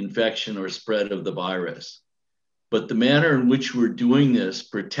infection or spread of the virus. But the manner in which we're doing this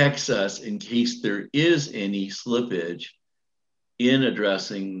protects us in case there is any slippage in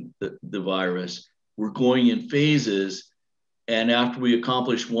addressing the virus. We're going in phases, and after we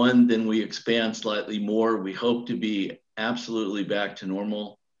accomplish one, then we expand slightly more. We hope to be absolutely back to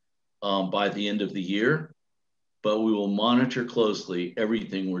normal by the end of the year, but we will monitor closely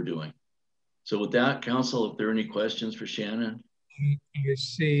everything we're doing. So with that, Council, if there are any questions for Shannon. I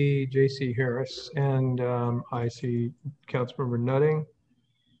see J.C. Harris, and I see Councilmember Nutting.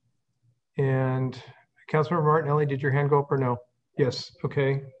 And Councilmember Martinelli, did your hand go up or no? Yes,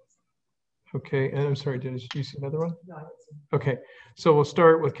 okay. Okay, and I'm sorry, did you see another one? No. Okay, so we'll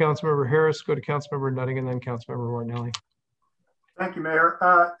start with Councilmember Harris, go to Councilmember Nutting, and then Councilmember Martinelli. Thank you, Mayor.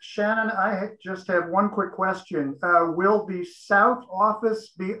 Shannon, I just have one quick question. Will the South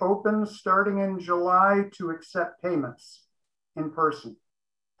office be open starting in July to accept payments in person?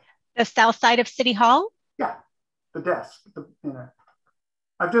 The south side of City Hall? Yeah, the desk.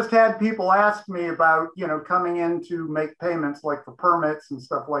 I've just had people ask me about, coming in to make payments like for permits and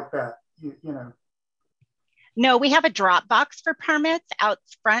stuff like that, No, we have a drop box for permits out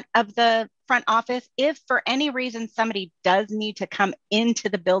front of the front office. If for any reason somebody does need to come into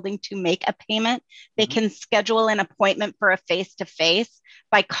the building to make a payment, they can schedule an appointment for a face-to-face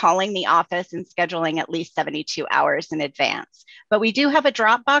by calling the office and scheduling at least 72 hours in advance. But we do have a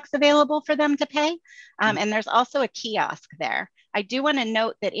drop box available for them to pay. And there's also a kiosk there. I do want to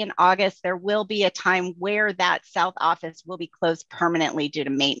note that in August, there will be a time where that South office will be closed permanently due to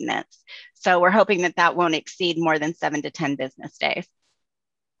maintenance. So we're hoping that that won't exceed more than 7 to 10 business days.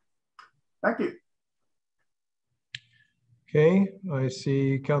 Thank you. Okay, I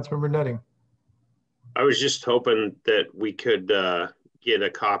see Councilmember Nutting. I was just hoping that we could get a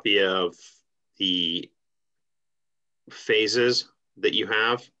copy of the phases that you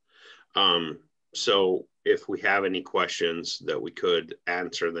have. So if we have any questions that we could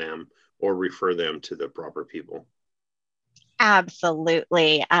answer them or refer them to the proper people.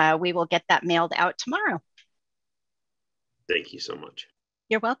 Absolutely. We will get that mailed out tomorrow. Thank you so much.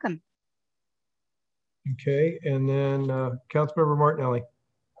 You're welcome. Okay, and then Councilmember Martinelli.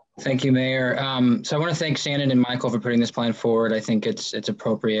 Thank you, Mayor. So I want to thank Shannon and Michael for putting this plan forward. I think it's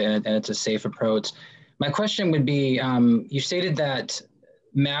appropriate and it's a safe approach. My question would be, you stated that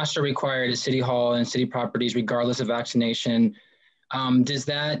masks are required at City Hall and city properties regardless of vaccination. Does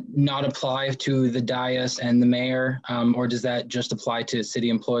that not apply to the dais and the mayor, or does that just apply to city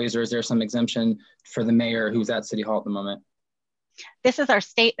employees, or is there some exemption for the mayor who's at City Hall at the moment? This is our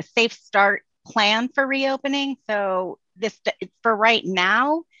state safe start plan for reopening. So this, for right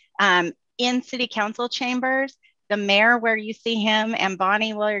now, in city council chambers, the mayor where you see him and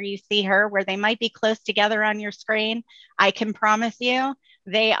Bonnie where you see her, where they might be close together on your screen, I can promise you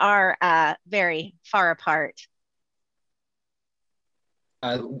they are very far apart.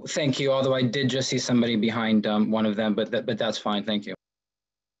 Thank you, although I did just see somebody behind one of them, but that's fine, thank you.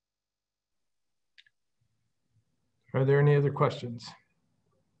 Are there any other questions?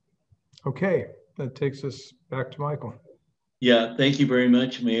 Okay, that takes us back to Michael. Yeah, thank you very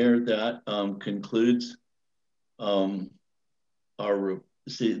much, Mayor. That concludes the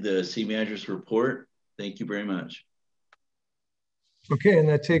city manager's report. Thank you very much. Okay, and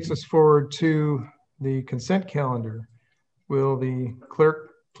that takes us forward to the consent calendar. Will the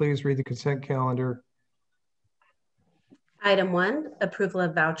clerk please read the consent calendar? Item 1, approval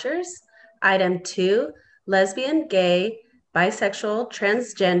of vouchers. Item 2, lesbian, gay, bisexual,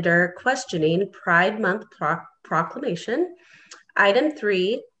 transgender questioning Pride Month proclamation. Item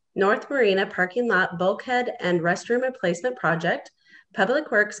 3, North Marina parking lot bulkhead and restroom replacement project,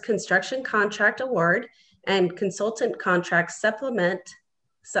 Public Works construction contract award, and consultant contract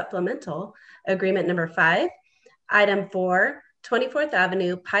supplemental agreement number 5. Item 4, 24th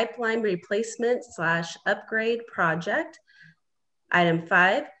Avenue pipeline replacement / upgrade project. Item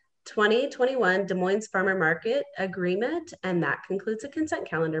 5, 2021 Des Moines Farmer Market agreement. And that concludes the consent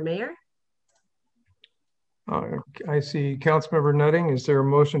calendar, Mayor. I see Councilmember Nutting. Is there a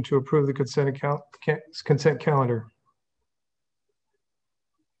motion to approve the consent calendar?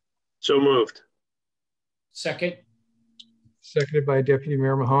 So moved. Second. Seconded by Deputy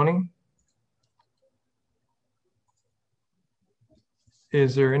Mayor Mahoney.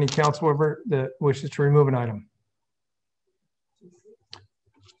 Is there any council member that wishes to remove an item?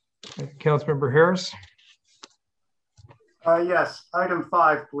 Councilmember Harris. Yes, item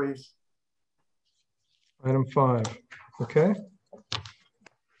 5, please. Item 5, okay.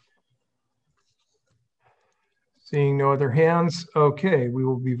 Seeing no other hands, okay, we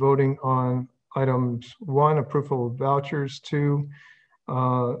will be voting on items 1, approval of vouchers, 2,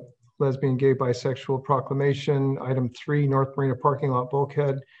 lesbian, gay, bisexual proclamation, item 3, North Marina parking lot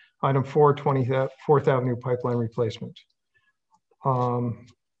bulkhead, item 4, 24th Avenue pipeline replacement.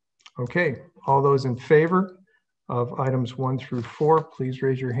 Okay, all those in favor of items 1 through 4, please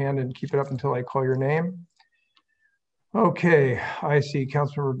raise your hand and keep it up until I call your name. Okay, I see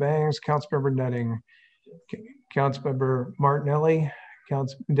Councilmember Bangs, Councilmember Nutting, Councilmember Martinelli,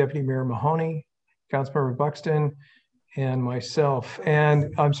 Deputy Mayor Mahoney, Councilmember Buxton, and myself,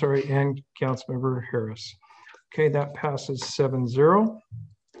 and I'm sorry, and Councilmember Harris. Okay, that passes 7-0.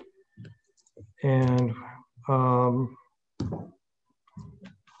 And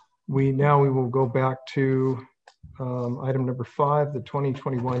we will go back to item number 5, the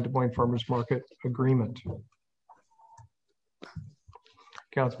 2021 Des Moines Farmers Market Agreement.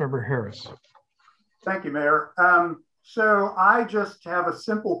 Councilmember Harris. Thank you, Mayor. So I just have a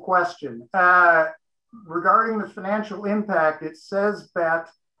simple question. Regarding the financial impact, it says that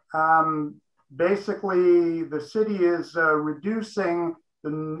basically the city is reducing,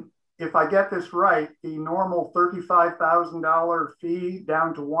 if I get this right, the normal $35,000 fee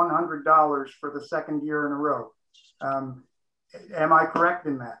down to $100 for the second year in a row. Am I correct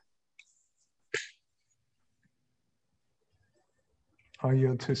in that? Are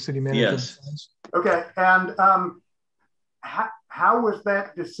you to city manager? Yes. Okay, and how was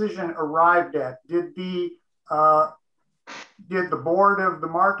that decision arrived at? Did the board of the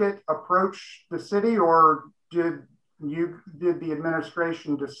market approach the city, or did the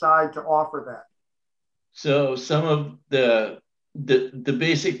administration decide to offer that? So some of the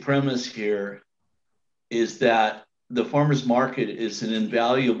basic premise here is that the farmers market is an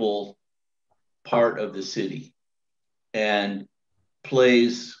invaluable part of the city and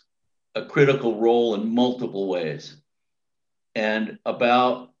plays a critical role in multiple ways. And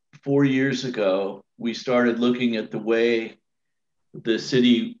about 4 years ago, we started looking at the way the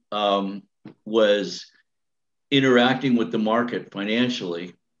city was interacting with the market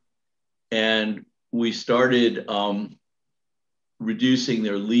financially. And we started reducing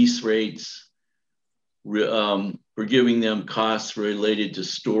their lease rates, forgiving them costs related to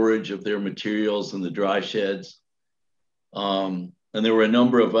storage of their materials in the dry sheds. And there were a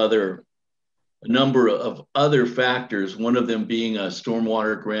number of other factors, one of them being a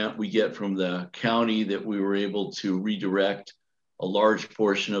stormwater grant we get from the county that we were able to redirect a large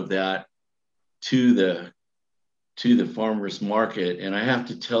portion of that to the farmers market. And I have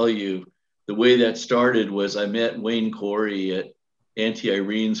to tell you, the way that started was I met Wayne Corey at Auntie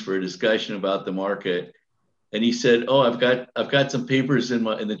Irene's for a discussion about the market. And he said, "Oh, I've got some papers in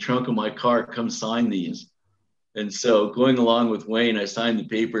the trunk of my car, come sign these." And so going along with Wayne, I signed the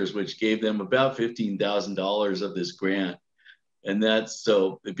papers, which gave them about $15,000 of this grant. And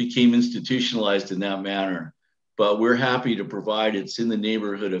so it became institutionalized in that manner. But we're happy to provide, it's in the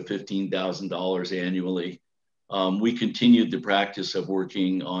neighborhood of $15,000 annually. We continued the practice of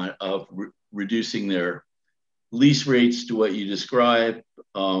working on, reducing their lease rates to what you described,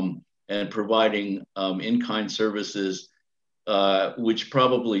 and providing in-kind services, which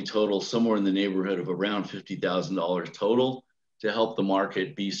probably total somewhere in the neighborhood of around $50,000 total to help the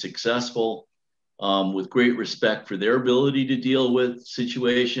market be successful, with great respect for their ability to deal with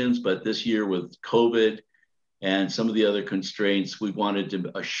situations. But this year with COVID and some of the other constraints, we wanted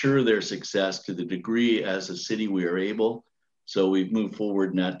to assure their success to the degree as a city we are able. So we've moved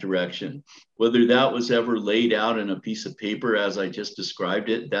forward in that direction. Whether that was ever laid out in a piece of paper as I just described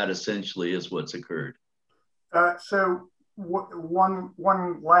it, that essentially is what's occurred. So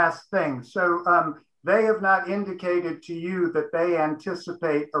one last thing. So they have not indicated to you that they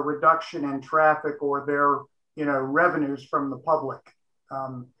anticipate a reduction in traffic or their revenues from the public.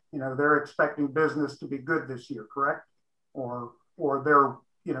 They're expecting business to be good this year, correct? Or they're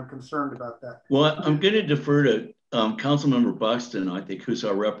concerned about that. Well, I'm going to defer to Councilmember Buxton, I think, who's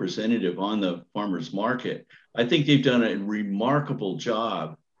our representative on the farmers market. I think they've done a remarkable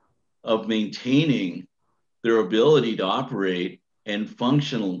job of maintaining their ability to operate and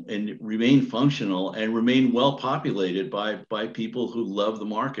functional and remain functional and remain well populated by people who love the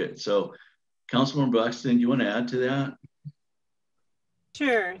market. So Councilmember Buxton, do you want to add to that?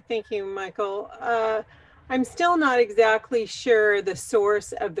 Sure, thank you, Michael. I'm still not exactly sure the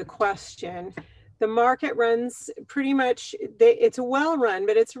source of the question. The market runs pretty much, it's well run,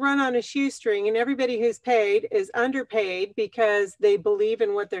 but it's run on a shoestring, and everybody who's paid is underpaid because they believe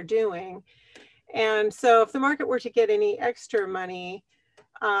in what they're doing. And so if the market were to get any extra money,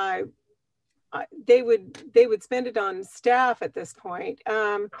 they would spend it on staff at this point.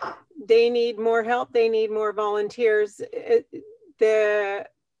 They need more help. They need more volunteers.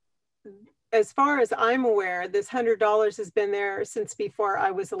 As far as I'm aware, this $100 has been there since before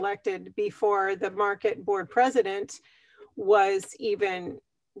I was elected, before the market board president was even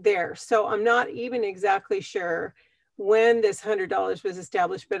there. So I'm not even exactly sure when this $100 was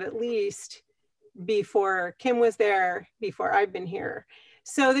established, but at least before Kim was there, before I've been here.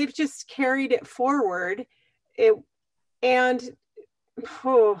 So they've just carried it forward.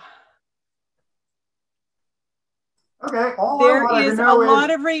 Okay, there is a lot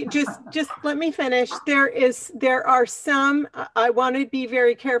of just let me finish. There are some, I want to be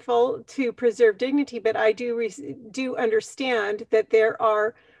very careful to preserve dignity, but I do understand that there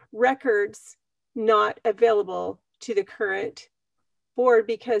are records not available to the current board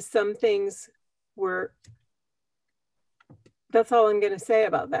because some things were, that's all I'm going to say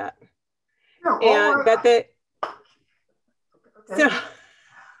about that. So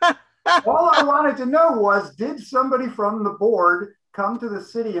all I wanted to know was, did somebody from the board come to the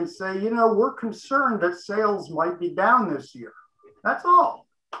city and say, you know, we're concerned that sales might be down this year? That's all.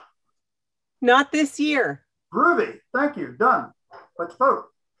 Not this year. Groovy. Thank you. Done. Let's vote.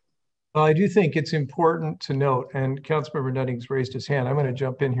 Well, I do think it's important to note, and Councilmember Nutting's raised his hand. I'm going to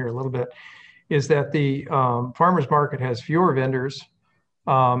jump in here a little bit, is that the farmers market has fewer vendors.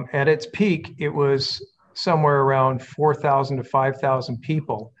 At its peak, it was somewhere around 4,000 to 5,000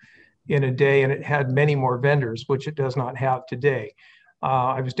 people in a day, and it had many more vendors, which it does not have today.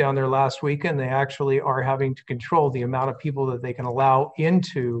 I was down there last week, and they actually are having to control the amount of people that they can allow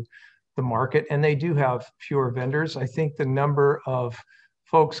into the market, and they do have fewer vendors. I think the number of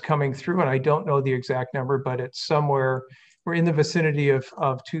folks coming through, and I don't know the exact number, but it's somewhere, we're in the vicinity of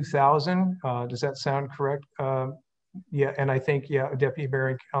 2,000. Does that sound correct? Yeah, and I think, yeah, Deputy Mayor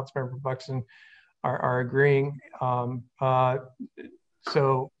and Councilmember Buxton are agreeing.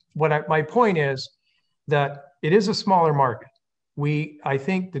 So my point is that it is a smaller market. I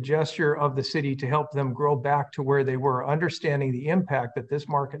think the gesture of the city to help them grow back to where they were, understanding the impact that this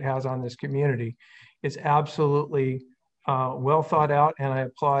market has on this community, is absolutely well thought out, and I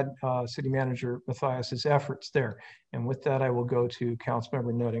applaud City Manager Mathias's efforts there. And with that, I will go to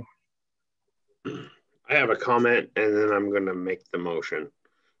Councilmember Nutting. I have a comment, and then I'm going to make the motion.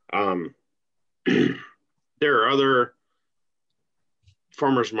 There are other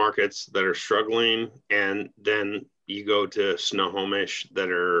farmers markets that are struggling, and then you go to Snohomish that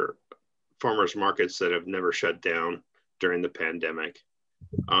are farmers markets that have never shut down during the pandemic.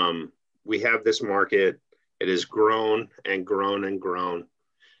 We have this market. It has grown and grown and grown,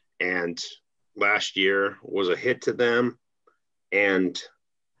 and last year was a hit to them, and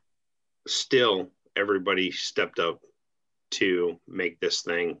still everybody stepped up to make this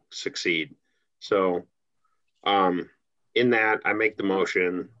thing succeed. So in that, I make the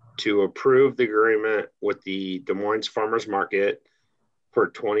motion to approve the agreement with the Des Moines Farmers Market for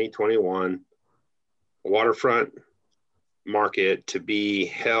 2021 waterfront market to be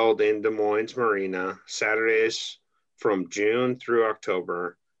held in Des Moines Marina Saturdays from June through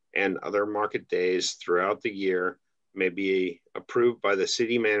October, and other market days throughout the year may be approved by the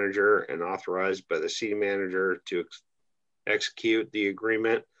city manager and authorized by the city manager to execute the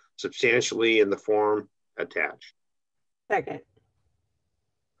agreement substantially in the form attached. Second.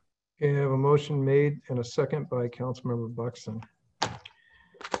 Okay, I have a motion made and a second by Councilmember Buxton.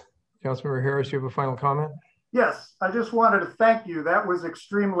 Councilmember Harris, you have a final comment? Yes, I just wanted to thank you. That was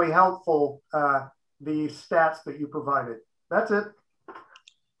extremely helpful, the stats that you provided. That's it.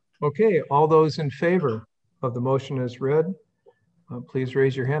 Okay, all those in favor of the motion as read, please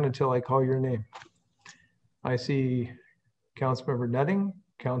raise your hand until I call your name. I see Councilmember Nutting,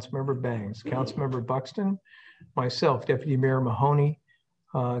 Councilmember Bangs, Councilmember Buxton, myself, Deputy Mayor Mahoney,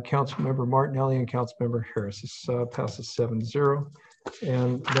 Councilmember Martinelli, and Councilmember Harris. This passes 7-0.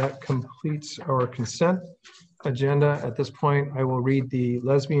 And that completes our consent agenda. At this point, I will read the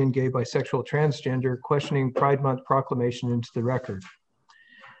lesbian, gay, bisexual, transgender questioning Pride Month proclamation into the record.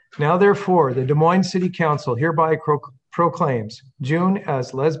 Now, therefore, the Des Moines City Council hereby proclaims June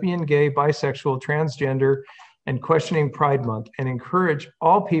as lesbian, gay, bisexual, transgender, and questioning Pride Month, and encourage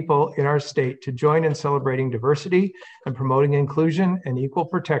all people in our state to join in celebrating diversity and promoting inclusion and equal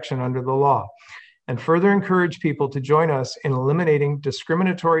protection under the law, and further encourage people to join us in eliminating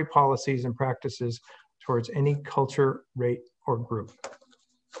discriminatory policies and practices towards any culture, rate, or group.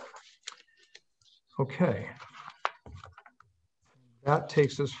 Okay. That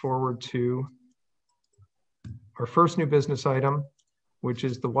takes us forward to our first new business item, which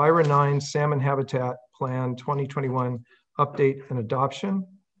is the WIRA 9 Salmon Habitat Plan 2021 update and adoption.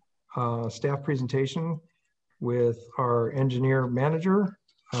 Staff presentation with our engineer manager,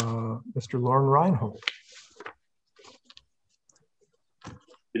 Mr. Lauren Reinhold.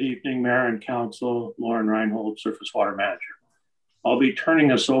 Good evening, Mayor and Council. Lauren Reinhold, Surface Water Manager. I'll be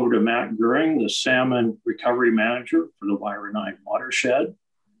turning us over to Matt Goering, the Salmon Recovery Manager for the WIRA 9 watershed.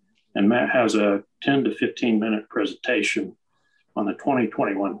 And Matt has a 10 to 15 minute presentation on the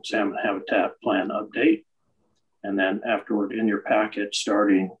 2021 Salmon Habitat Plan update. And then afterward in your packet,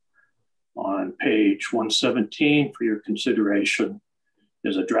 starting on page 117 for your consideration,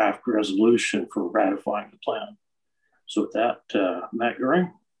 is a draft resolution for ratifying the plan. So with that, Matt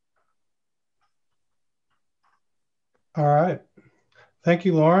Goering. All right. Thank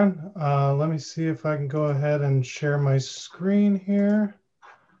you, Lauren. Let me see if I can go ahead and share my screen here.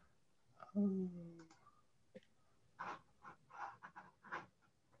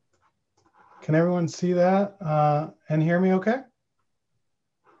 Can everyone see that and hear me okay?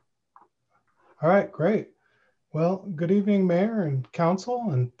 All right, great. Well, good evening, Mayor and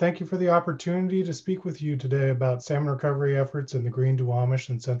Council, and thank you for the opportunity to speak with you today about salmon recovery efforts in the Green Duwamish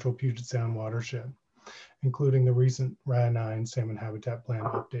and Central Puget Sound watershed, including the recent WIRA 9 Salmon Habitat Plan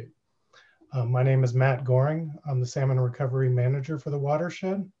update. My name is Matt Goering. I'm the Salmon Recovery Manager for the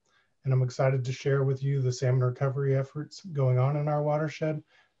watershed, and I'm excited to share with you the salmon recovery efforts going on in our watershed,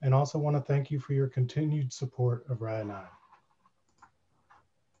 and also want to thank you for your continued support of WIRA 9.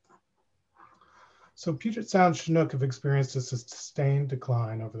 So Puget Sound Chinook have experienced a sustained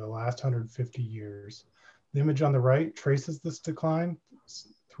decline over the last 150 years. The image on the right traces this decline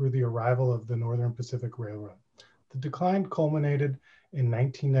through the arrival of the Northern Pacific Railroad. The decline culminated in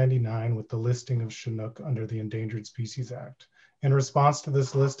 1999 with the listing of Chinook under the Endangered Species Act. In response to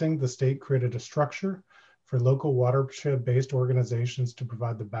this listing, the state created a structure for local watershed-based organizations to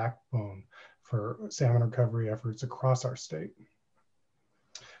provide the backbone for salmon recovery efforts across our state.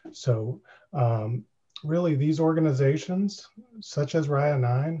 So really, these organizations, such as WIRA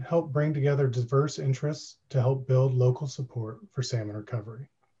 9, help bring together diverse interests to help build local support for salmon recovery.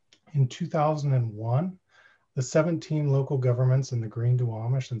 In 2001, the 17 local governments in the Green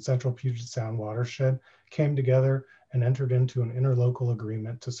Duwamish and Central Puget Sound watershed came together and entered into an interlocal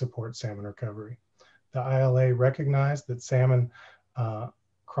agreement to support salmon recovery. The ILA recognized that salmon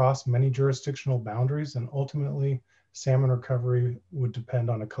cross many jurisdictional boundaries, and ultimately salmon recovery would depend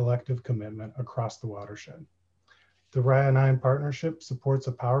on a collective commitment across the watershed. The WIRA 9 partnership supports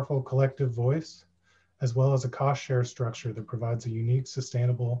a powerful collective voice, as well as a cost share structure that provides a unique,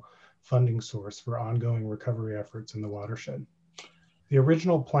 sustainable funding source for ongoing recovery efforts in the watershed. The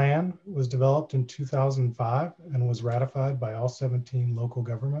original plan was developed in 2005 and was ratified by all 17 local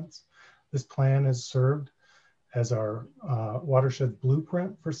governments. This plan has served as our watershed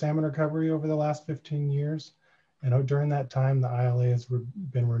blueprint for salmon recovery over the last 15 years. And during that time, the ILA has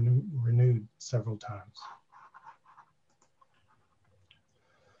been renewed several times.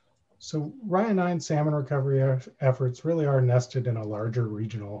 So WIRA 9 salmon recovery efforts really are nested in a larger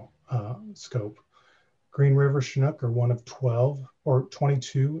regional scope. Green River Chinook are one of 12 or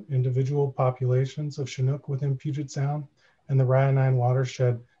 22 individual populations of Chinook within Puget Sound, and the WIRA 9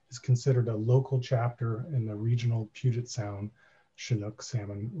 watershed is considered a local chapter in the regional Puget Sound Chinook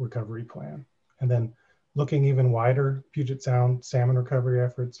salmon recovery plan. And then looking even wider, Puget Sound salmon recovery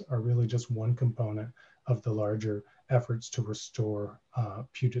efforts are really just one component of the larger efforts to restore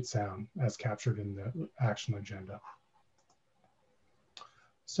Puget Sound as captured in the action agenda.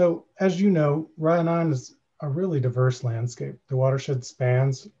 So as you know, WIRA 9 is a really diverse landscape. The watershed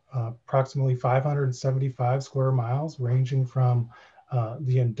spans approximately 575 square miles, ranging from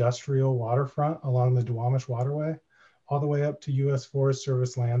the industrial waterfront along the Duwamish Waterway, all the way up to U.S. Forest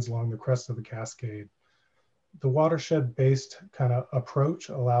Service lands along the crest of the Cascade. The watershed-based kind of approach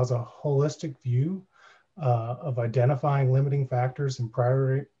allows a holistic view of identifying limiting factors and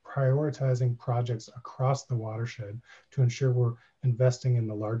prioritizing projects across the watershed to ensure we're investing in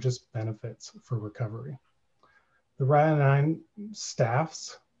the largest benefits for recovery. The WIRA 9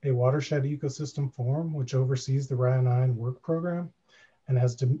 staffs a watershed ecosystem forum, which oversees the WIRA 9 work program and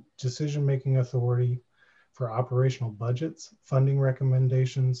has decision-making authority for operational budgets, funding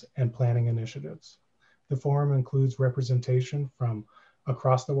recommendations, and planning initiatives. The forum includes representation from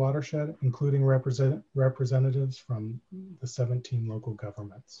across the watershed, including representatives from the 17 local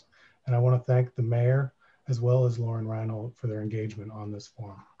governments. And I want to thank the mayor as well as Lauren Reinhold for their engagement on this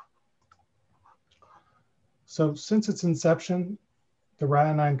forum. So since its inception, the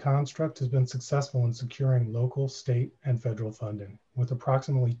WIRA 9 construct has been successful in securing local, state, and federal funding, with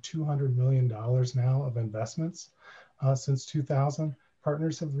approximately $200 million now of investments since 2000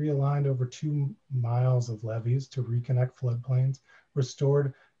 partners have realigned over 2 miles of levees to reconnect floodplains,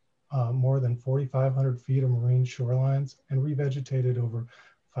 restored more than 4,500 feet of marine shorelines, and revegetated over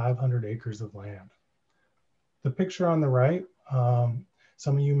 500 acres of land. The picture on the right,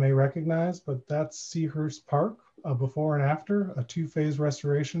 some of you may recognize, but that's Seahurst Park, before and after, a 2-phase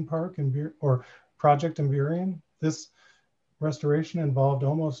restoration park project in Burien. This restoration involved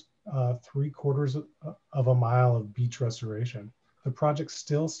almost 3/4 of a mile of beach restoration. The project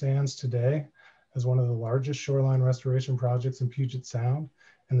still stands today as one of the largest shoreline restoration projects in Puget Sound,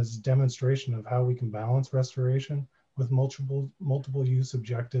 and is a demonstration of how we can balance restoration with multiple use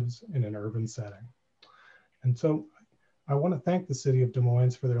objectives in an urban setting. And so I want to thank the City of Des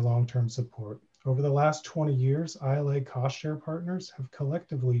Moines for their long-term support. Over the last 20 years, ILA cost share partners have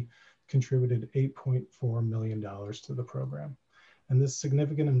collectively contributed $8.4 million to the program. And this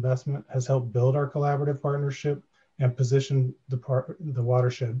significant investment has helped build our collaborative partnership and position the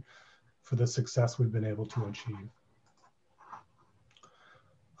watershed for the success we've been able to achieve.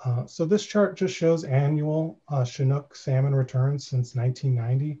 So this chart just shows annual Chinook salmon returns since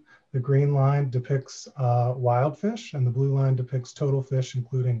 1990. The green line depicts wild fish, and the blue line depicts total fish,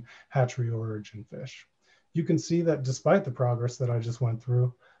 including hatchery origin fish. You can see that despite the progress that I just went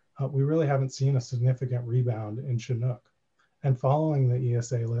through, we really haven't seen a significant rebound in Chinook. And following the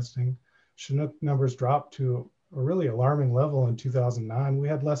ESA listing, Chinook numbers dropped to a really alarming level in 2009. We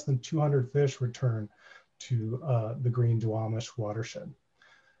had less than 200 fish return to the Green Duwamish watershed.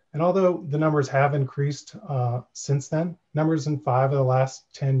 And although the numbers have increased since then, numbers in 5 of the last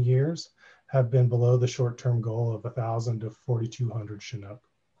 10 years have been below the short-term goal of 1,000 to 4,200 Chinook.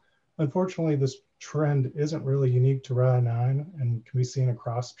 Unfortunately, this trend isn't really unique to Rye 9 and can be seen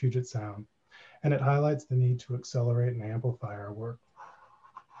across Puget Sound, and it highlights the need to accelerate and amplify our work.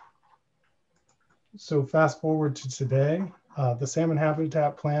 So fast forward to today, the Salmon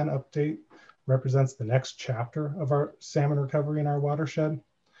Habitat Plan update represents the next chapter of our salmon recovery in our watershed.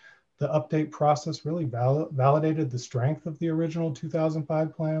 The update process really validated the strength of the original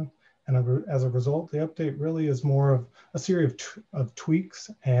 2005 plan. And as a result, the update really is more of a series of tweaks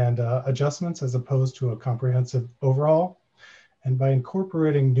and adjustments as opposed to a comprehensive overhaul. And by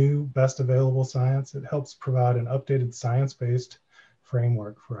incorporating new best available science, it helps provide an updated science-based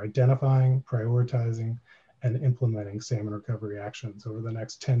framework for identifying, prioritizing, and implementing salmon recovery actions over the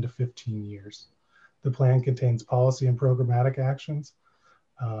next 10 to 15 years. The plan contains policy and programmatic actions.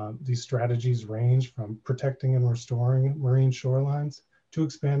 These strategies range from protecting and restoring marine shorelines to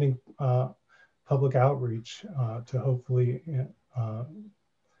expanding public outreach to hopefully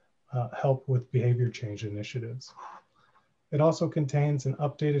help with behavior change initiatives. It also contains an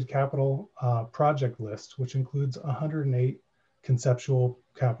updated capital project list, which includes 108 conceptual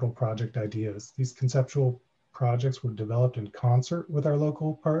capital project ideas. These conceptual projects were developed in concert with our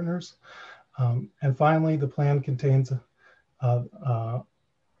local partners. And finally, the plan contains a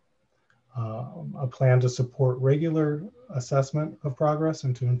plan to support regular assessment of progress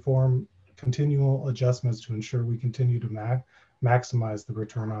and to inform continual adjustments to ensure we continue to maximize the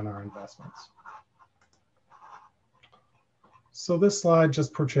return on our investments. So this slide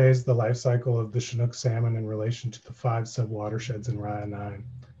just portrays the life cycle of the Chinook salmon in relation to the 5 sub-watersheds in Rye 9.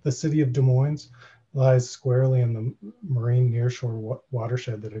 The City of Des Moines lies squarely in the marine nearshore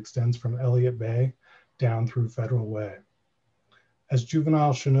watershed that extends from Elliott Bay down through Federal Way. As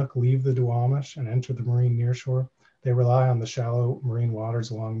juvenile Chinook leave the Duwamish and enter the marine nearshore, they rely on the shallow marine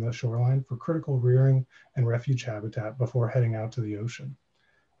waters along the shoreline for critical rearing and refuge habitat before heading out to the ocean.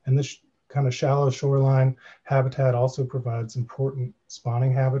 And this kind of shallow shoreline habitat also provides important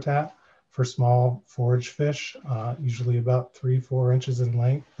spawning habitat for small forage fish, usually about 3-4 inches in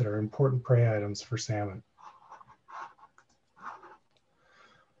length, that are important prey items for salmon.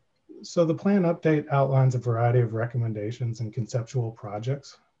 So the plan update outlines a variety of recommendations and conceptual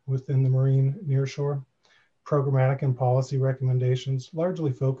projects within the marine nearshore. Programmatic and policy recommendations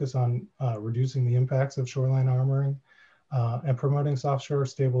largely focus on reducing the impacts of shoreline armoring and promoting soft shore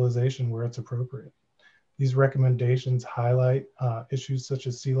stabilization where it's appropriate. These recommendations highlight issues such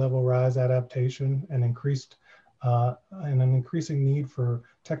as sea level rise adaptation and an increasing need for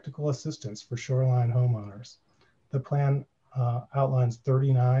technical assistance for shoreline homeowners. The plan outlines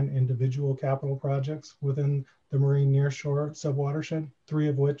 39 individual capital projects within the marine nearshore subwatershed, 3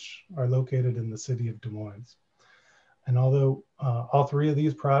 of which are located in the City of Des Moines. And although all 3 of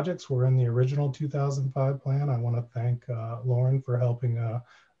these projects were in the original 2005 plan, I want to thank Lauren for helping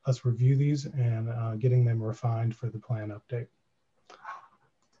us review these and getting them refined for the plan update.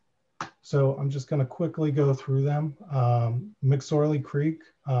 So I'm just going to quickly go through them. McSorley Creek,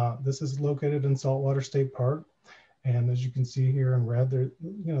 this is located in Saltwater State Park. And as you can see here in red, there,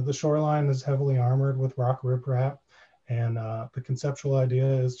 the shoreline is heavily armored with rock riprap. And the conceptual idea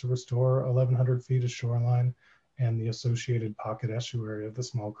is to restore 1,100 feet of shoreline and the associated pocket estuary of the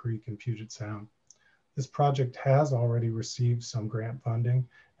small creek in Puget Sound. This project has already received some grant funding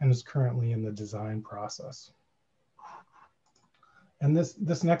and is currently in the design process. And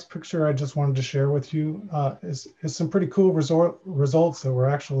this next picture I just wanted to share with you is some pretty cool results that were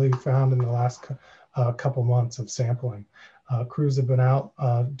actually found in the last couple months of sampling. Crews have been out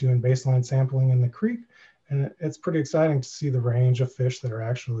doing baseline sampling in the creek, and it's pretty exciting to see the range of fish that are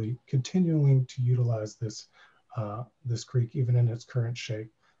actually continuing to utilize this creek even in its current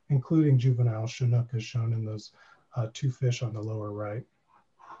shape, including juvenile Chinook as shown in those two fish on the lower right.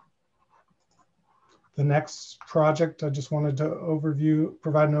 The next project I just wanted to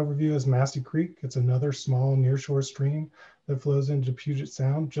provide an overview is Massey Creek. It's another small nearshore stream that flows into Puget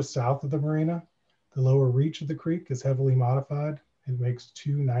Sound just south of the marina. The lower reach of the creek is heavily modified. It makes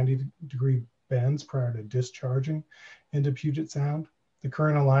two 90-degree bends prior to discharging into Puget Sound. The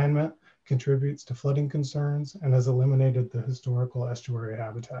current alignment contributes to flooding concerns and has eliminated the historical estuary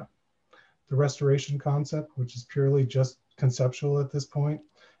habitat. The restoration concept, which is purely just conceptual at this point,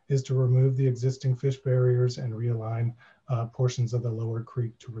 is to remove the existing fish barriers and realign portions of the lower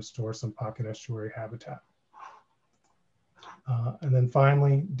creek to restore some pocket estuary habitat. And then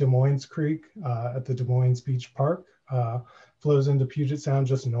finally, Des Moines Creek at the Des Moines Beach Park flows into Puget Sound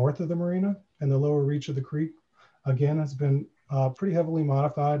just north of the marina, and the lower reach of the creek, again, has been pretty heavily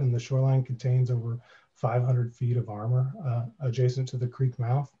modified, and the shoreline contains over 500 feet of armor adjacent to the creek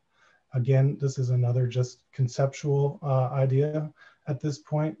mouth. Again, this is another just conceptual idea at this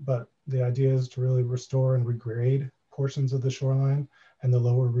point, but the idea is to really restore and regrade portions of the shoreline and the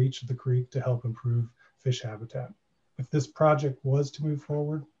lower reach of the creek to help improve fish habitat. If this project was to move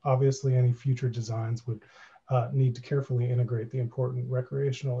forward, obviously any future designs would need to carefully integrate the important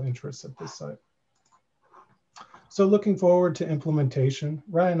recreational interests at this site. So looking forward to implementation,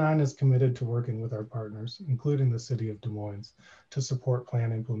 RIA 9 is committed to working with our partners, including the City of Des Moines, to support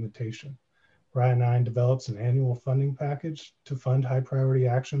plan implementation. RIA 9 develops an annual funding package to fund high priority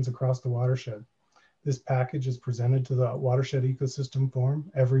actions across the watershed. This package is presented to the Watershed Ecosystem Forum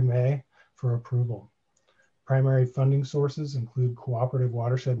every May for approval. Primary funding sources include cooperative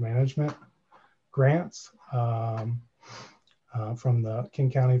watershed management, grants from the King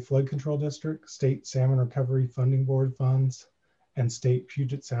County Flood Control District, State Salmon Recovery Funding Board funds, and State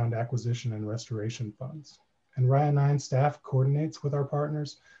Puget Sound Acquisition and Restoration funds. And RIA 9 staff coordinates with our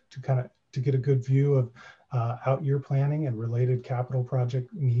partners to get a good view of out-year planning and related capital project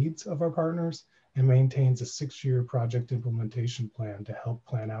needs of our partners, and maintains a 6-year project implementation plan to help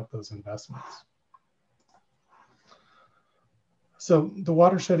plan out those investments. So the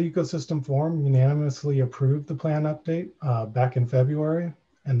Watershed Ecosystem Forum unanimously approved the plan update back in February,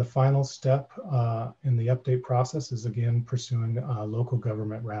 and the final step in the update process is again pursuing local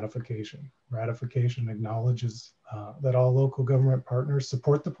government ratification. Ratification acknowledges that all local government partners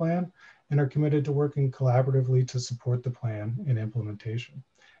support the plan and are committed to working collaboratively to support the plan in implementation.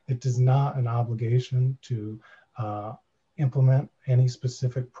 It is not an obligation to implement any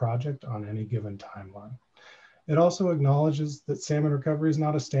specific project on any given timeline. It also acknowledges that salmon recovery is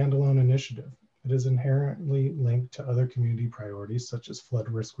not a standalone initiative. It is inherently linked to other community priorities such as flood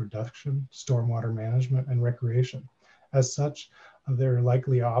risk reduction, stormwater management, and recreation. As such, there are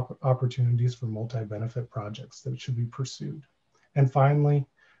likely opportunities for multi-benefit projects that should be pursued. And finally,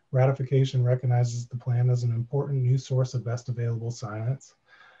 ratification recognizes the plan as an important new source of best available science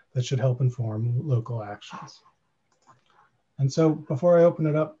that should help inform local actions. And so before I open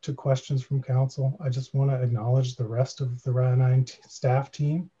it up to questions from council, I just want to acknowledge the rest of the RIA 9 staff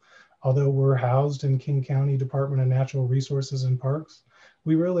team. Although we're housed in King County Department of Natural Resources and Parks,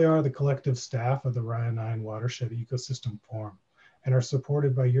 we really are the collective staff of the RIA 9 Watershed Ecosystem Forum and are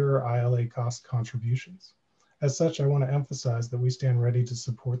supported by your ILA cost contributions. As such, I want to emphasize that we stand ready to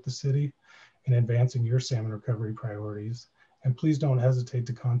support the city in advancing your salmon recovery priorities. And please don't hesitate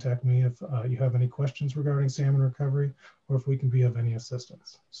to contact me if you have any questions regarding salmon recovery or if we can be of any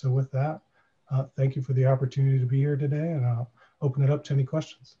assistance. So with that, thank you for the opportunity to be here today, and I'll open it up to any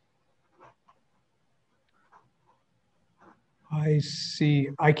questions. I see,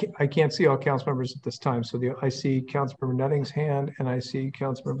 I can't see all council members at this time. So I see Councilmember Nutting's hand and I see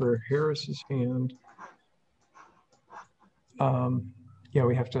Councilmember Harris's hand. Yeah,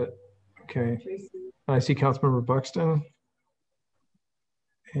 we have to, okay. And I see Councilmember Buxton.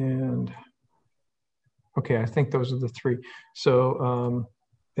 And okay, I think those are the three. So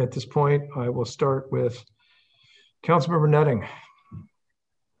at this point, I will start with Councilmember Nutting.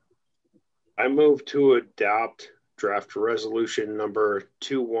 I move to adopt draft resolution number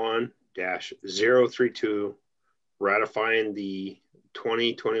 21-032, ratifying the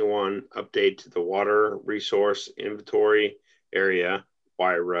 2021 update to the Water Resource Inventory Area,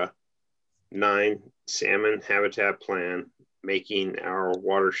 WIRA 9 Salmon Habitat Plan, making our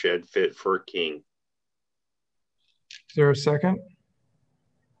watershed fit for king. Is there a second?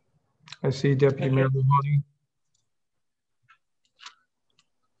 I see Deputy Mayor Mahoney.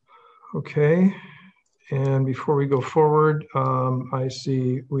 Okay, and before we go forward, I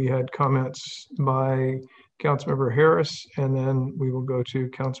see we had comments by Councilmember Harris, and then we will go to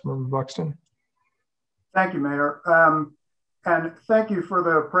Councilmember Buxton. Thank you, Mayor. And thank you for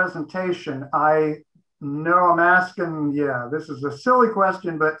the presentation. I know I'm asking, this is a silly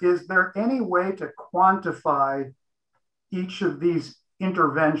question, but is there any way to quantify each of these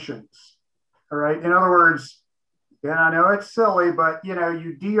interventions? All right, in other words, and I know it's silly, but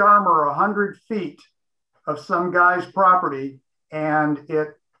you de-armor 100 feet of some guy's property and it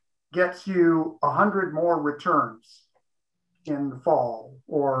gets you 100 more returns in the fall,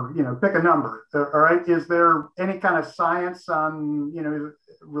 or pick a number. All right, is there any kind of science on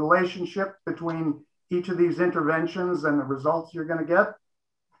relationship between each of these interventions and the results you're going to get?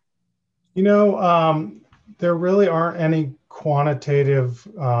 There really aren't any quantitative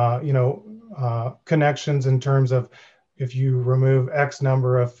connections in terms of if you remove X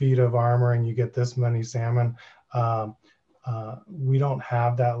number of feet of armoring, you get this many salmon. We don't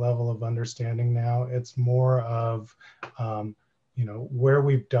have that level of understanding now. It's more of, where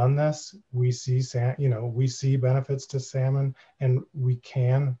we've done this, we see we see benefits to salmon, and we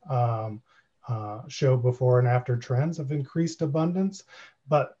can show before and after trends of increased abundance.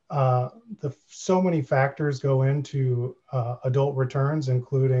 But so many factors go into adult returns,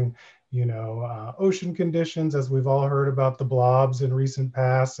 including ocean conditions, as we've all heard about the blobs in recent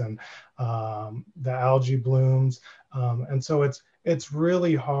past, and the algae blooms. And so it's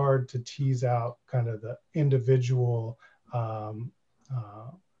really hard to tease out kind of the individual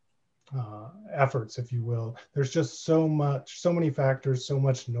efforts, if you will. There's just so many factors, so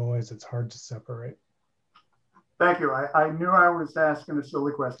much noise, it's hard to separate. Thank you. I knew I was asking a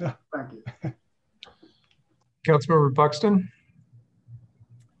silly question. Thank you. Councilmember Buxton.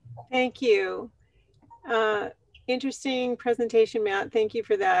 Thank you. Interesting presentation, Matt. Thank you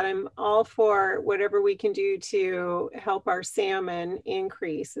for that. I'm all for whatever we can do to help our salmon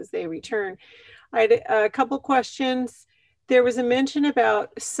increase as they return. I had a couple questions. There was a mention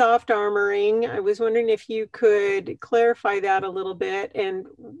about soft armoring. I was wondering if you could clarify that a little bit, and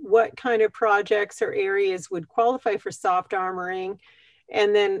what kind of projects or areas would qualify for soft armoring.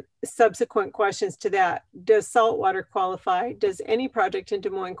 And then subsequent questions to that: does saltwater qualify? Does any project in Des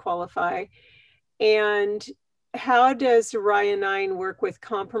Moines qualify? And how does Raya 9 work with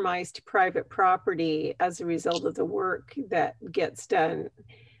compromised private property as a result of the work that gets done?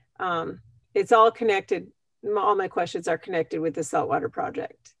 It's all connected. All my questions are connected with the saltwater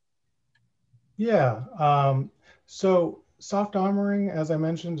project. Yeah, so soft armoring, as I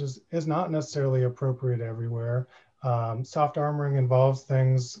mentioned, is not necessarily appropriate everywhere. Soft armoring involves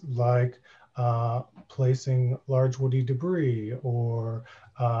things like placing large woody debris, or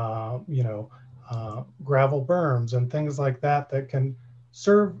gravel berms and things like that can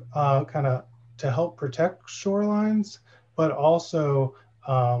serve kind of to help protect shorelines, but also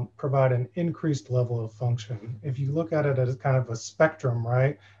provide an increased level of function. If you look at it as kind of a spectrum,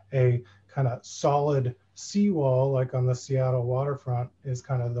 right? A kind of solid seawall, like on the Seattle waterfront, is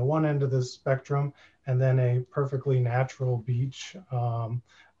kind of the one end of the spectrum, and then a perfectly natural beach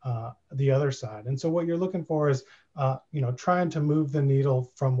the other side. And so what you're looking for is trying to move the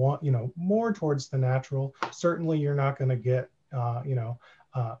needle from one, more towards the natural. Certainly you're not going to get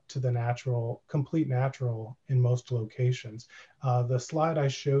to the complete natural in most locations. The slide I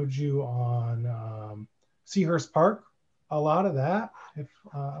showed you on Seahurst Park, a lot of that,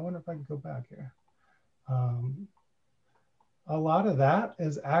 I wonder if I can go back here. A lot of that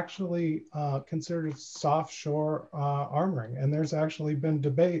is actually considered soft shore armoring. And there's actually been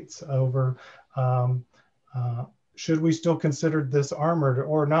debates over should we still consider this armored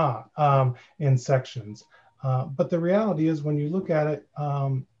or not in sections. But the reality is, when you look at it,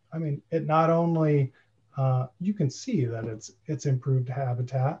 I mean, it not only, you can see that it's improved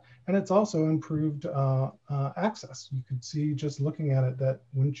habitat, and it's also improved access. You can see just looking at it that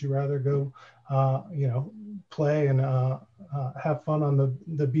wouldn't you rather go, play and have fun on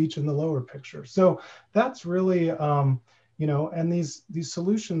the beach in the lower picture. So that's really, and these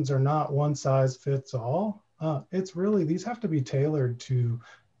solutions are not one size fits all. It's really, these have to be tailored to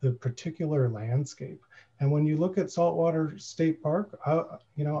the particular landscape. And when you look at Saltwater State Park,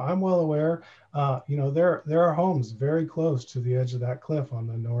 you know, I'm well aware, you know, there are homes very close to the edge of that cliff on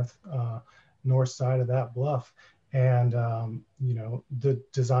the north side of that bluff. And, you know, the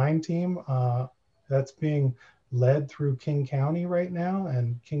design team that's being led through King County right now,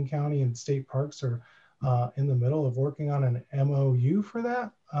 and King County and state parks are in the middle of working on an MOU for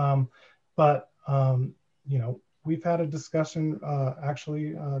that. You know, we've had a discussion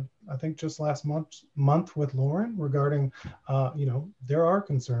actually, I think just last month with Lauren regarding, you know, there are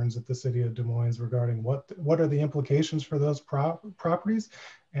concerns at the city of Des Moines regarding what are the implications for those properties.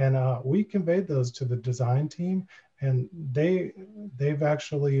 And we conveyed those to the design team, and they've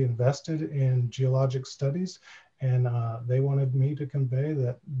actually invested in geologic studies. And they wanted me to convey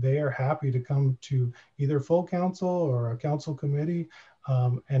that they are happy to come to either full council or a council committee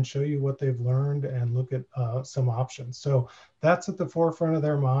and show you what they've learned and look at some options. So that's at the forefront of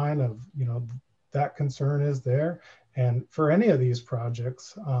their mind of, you know, that concern is there. And for any of these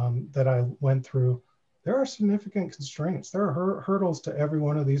projects that I went through, there are significant constraints. There are hurdles to every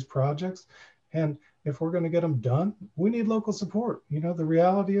one of these projects. And if we're going to get them done, we need local support. You know, the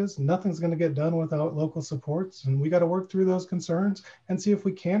reality is nothing's going to get done without local supports, and we got to work through those concerns and see if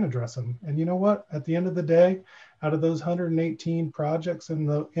we can address them. And you know what? At the end of the day, out of those 118 projects in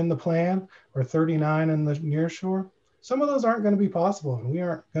the plan, or 39 in the nearshore, some of those aren't going to be possible, and we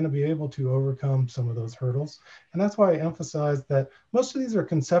aren't going to be able to overcome some of those hurdles. And that's why I emphasize that most of these are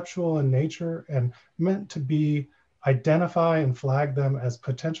conceptual in nature and meant to be identify and flag them as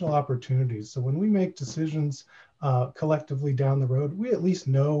potential opportunities. So when we make decisions collectively down the road, we at least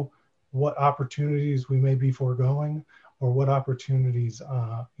know what opportunities we may be foregoing or what opportunities,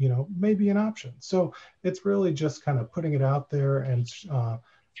 you know, may be an option. So it's really just kind of putting it out there and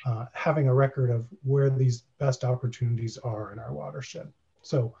having a record of where these best opportunities are in our watershed.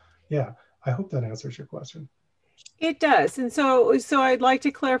 So yeah, I hope that answers your question. It does. And so I'd like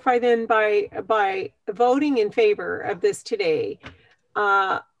to clarify then by voting in favor of this today,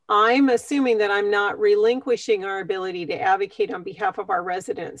 I'm assuming that I'm not relinquishing our ability to advocate on behalf of our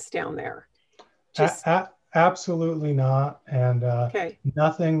residents down there. Absolutely not. And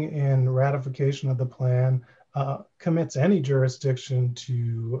nothing in ratification of the plan commits any jurisdiction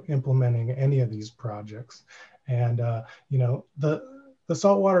to implementing any of these projects. And, you know, the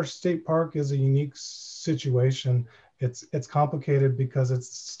Saltwater State Park is a unique situation. It's complicated because it's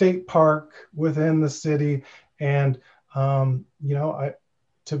state park within the city, and you know,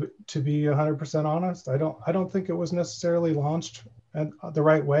 to be 100% honest, I don't think it was necessarily launched the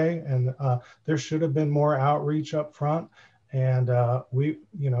right way, and there should have been more outreach up front, and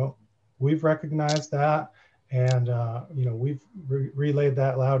we've recognized that, and you know, we've relayed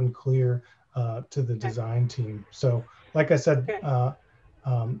that loud and clear to the design team. So like I said,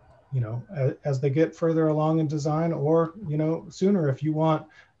 you know, as they get further along in design, or, you know, sooner if you want,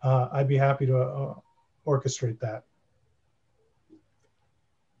 I'd be happy to orchestrate that.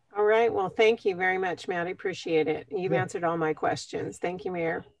 All right. Well, thank you very much, Matt. I appreciate it. You've answered all my questions. Thank you,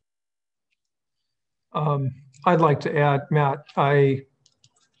 Mayor. I'd like to add, Matt, I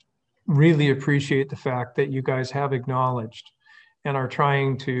really appreciate the fact that you guys have acknowledged and are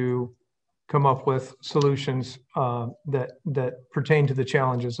trying to come up with solutions that pertain to the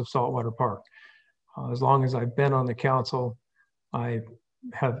challenges of Saltwater Park. As long as I've been on the council, I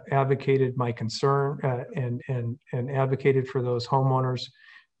have advocated my concern and advocated for those homeowners,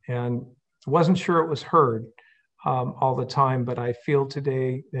 and wasn't sure it was heard all the time, but I feel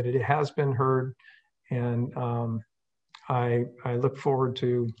today that it has been heard, and I look forward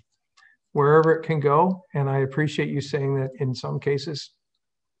to wherever it can go. And I appreciate you saying that in some cases,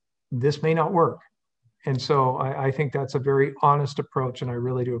 this may not work. And so I think that's a very honest approach, and I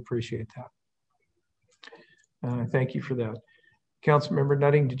really do appreciate that. Thank you for that. Councilmember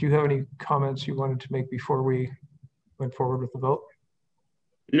Nutting, did you have any comments you wanted to make before we went forward with the vote?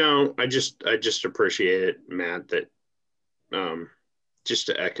 No, I just appreciate it, Matt, that just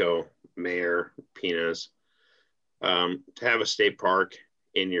to echo Mayor Pina's, to have a state park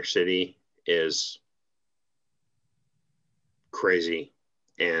in your city is crazy.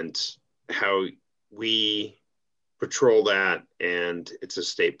 And how we patrol that, and it's a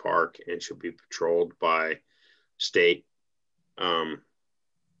state park and should be patrolled by state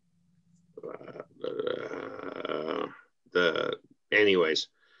anyways,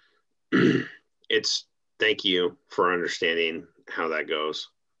 it's, thank you for understanding how that goes.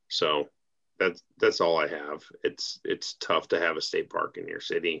 So that's all I have. It's tough to have a state park in your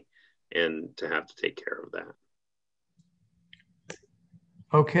city and to have to take care of that.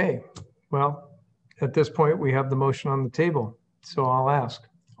 Okay, well, at this point, we have the motion on the table. So I'll ask,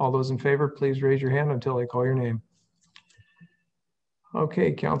 All those in favor, please raise your hand until I call your name.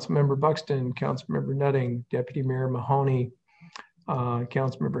 Okay, Councilmember Buxton, Councilmember Nutting, Deputy Mayor Mahoney,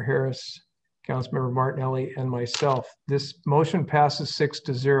 Councilmember Harris, Councilmember Martinelli, and myself. This motion passes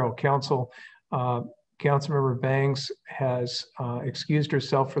 6-0. Councilmember Bangs has excused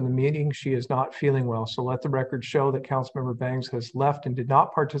herself from the meeting. She is not feeling well. So let the record show that Councilmember Bangs has left and did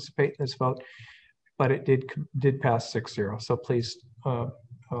not participate in this vote, but it did pass 6-0. So please,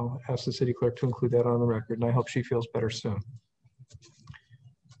 I'll ask the city clerk to include that on the record, and I hope she feels better soon.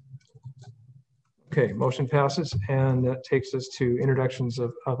 Okay, motion passes, and that takes us to introductions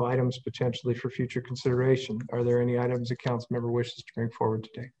of items potentially for future consideration. Are there any items a council member wishes to bring forward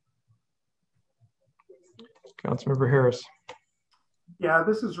today? Councilmember Harris. Yeah,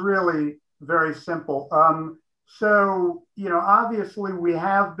 this is really very simple. So, you know, obviously we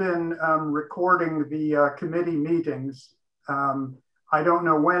have been recording the committee meetings. I don't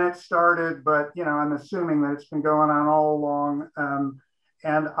know when it started, but, you know, I'm assuming that it's been going on all along.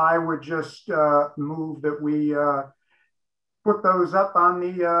 And I would just move that we put those up on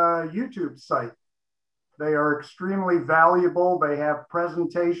the YouTube site. They are extremely valuable. They have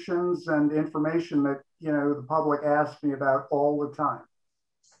presentations and information that, you know, the public asks me about all the time.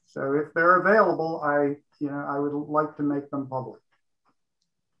 So if they're available, I would like to make them public.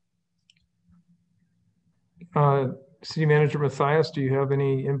 City Manager Mathias, do you have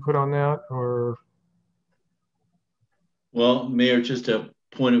any input on that, or? Well, Mayor, just a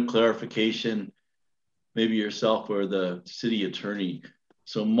point of clarification, maybe yourself or the city attorney.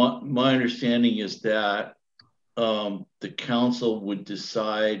 So my understanding is that the council would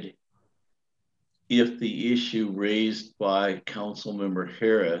decide if the issue raised by Councilmember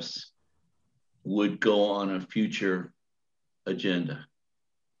Harris would go on a future agenda,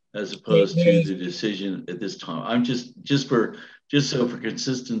 as opposed to the decision at this time. I'm just so for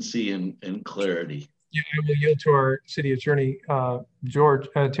consistency and clarity. Yeah, I will yield to our city attorney, Tim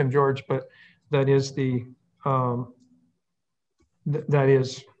George, but that is that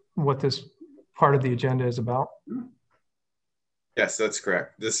is what this part of the agenda is about. Yes, that's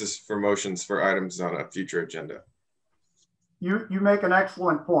correct. This is for motions for items on a future agenda. You make an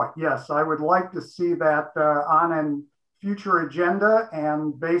excellent point. Yes, I would like to see that on a future agenda.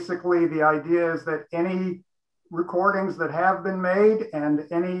 And basically the idea is that any recordings that have been made and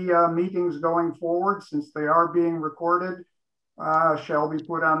any meetings going forward, since they are being recorded, shall be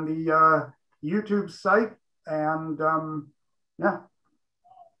put on the YouTube site. And yeah.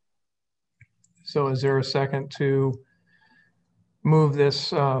 So is there a second to move this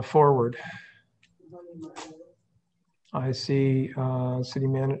forward? I see I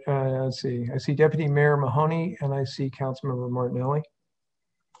see Deputy Mayor Mahoney, and I see Councilmember Martinelli.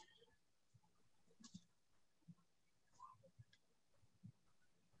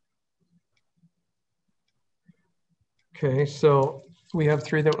 Okay, so we have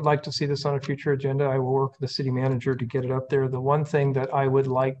three that would like to see this on a future agenda. I will work with the city manager to get it up there. The one thing that I would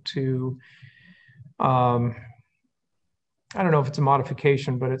like to, I don't know if it's a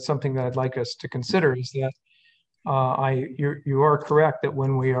modification, but it's something that I'd like us to consider, is that you are correct that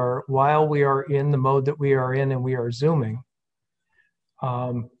while we are in the mode that we are in and we are Zooming,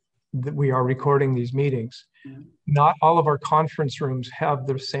 that we are recording these meetings. Not all of our conference rooms have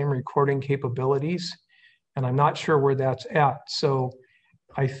the same recording capabilities, and I'm not sure where that's at. So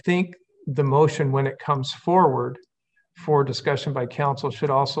I think the motion, when it comes forward for discussion by council, should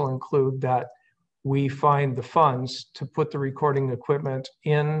also include that we find the funds to put the recording equipment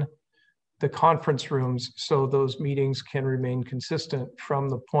in the conference rooms so those meetings can remain consistent from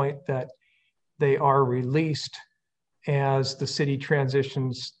the point that they are released as the city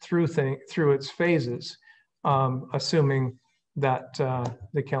transitions through its phases, assuming that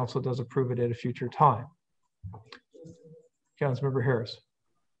the council does approve it at a future time. Councilmember Harris.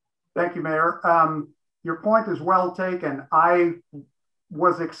 Thank you, Mayor. Your point is well taken. I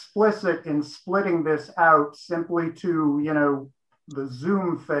was explicit in splitting this out simply to, you know, the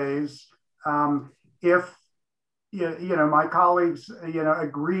Zoom phase. If my colleagues,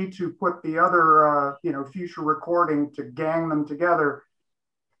 agree to put the other, future recording to gang them together,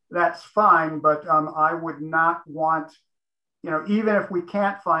 that's fine. But I would not want, even if we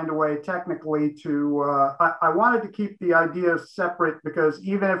can't find a way technically to, I wanted to keep the ideas separate, because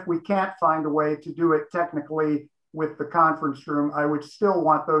even if we can't find a way to do it technically with the conference room, I would still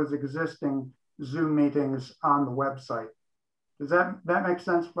want those existing Zoom meetings on the website. Does that make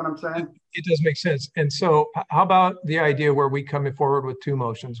sense, what I'm saying? It does make sense. And so how about the idea where we come forward with two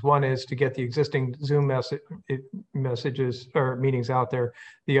motions? One is to get the existing Zoom messages or meetings out there.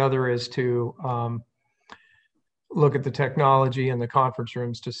 The other is to look at the technology and the conference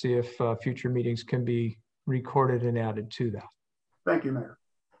rooms to see if future meetings can be recorded and added to that. Thank you, Mayor.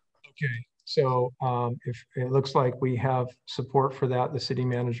 Okay, so if it looks like we have support for that, the city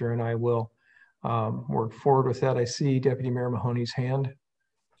manager and I will work forward with that. I see Deputy Mayor Mahoney's hand.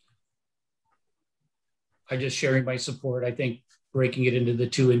 I'm just sharing my support. I think breaking it into the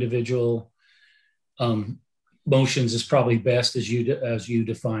two individual motions is probably best as you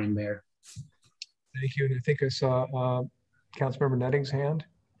define, Mayor. Thank you. And I think I saw Councilmember Nutting's hand.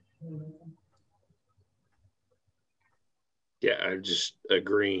 Yeah, I'm just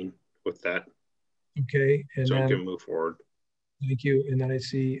agreeing with that. Okay, and so then we can move forward. Thank you. And then I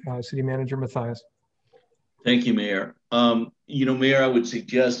see City Manager Mathias. Thank you, Mayor. You know, Mayor, I would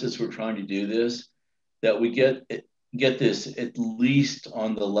suggest as we're trying to do this, that we get this at least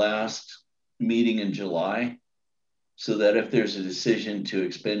on the last meeting in July, so that if there's a decision to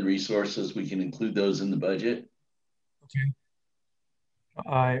expend resources, we can include those in the budget. Okay.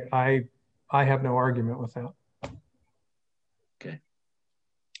 I have no argument with that. Okay.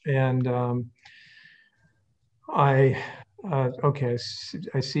 And okay,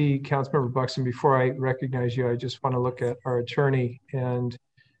 I see Councilmember Buxton. Before I recognize you, I just want to look at our attorney and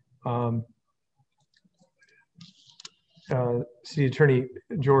City Attorney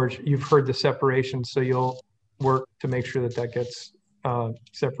George, you've heard the separation, so you'll work to make sure that that gets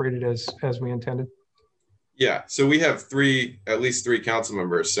separated as we intended. Yeah, so we have at least three council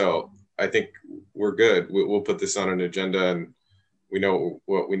members, so I think we're good. We'll put this on an agenda, and we know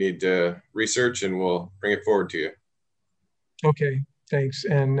what we need to research, and we'll bring it forward to you. Okay, thanks.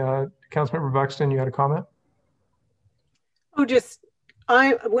 And Councilmember Buxton, you had a comment? Oh,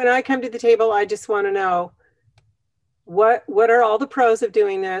 when I come to the table, I just want to know what are all the pros of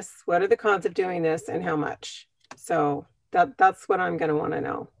doing this? What are the cons of doing this, and how much? So that's what I'm going to want to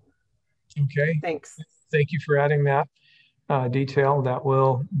know. Okay. Thanks. Thank you for adding that detail. That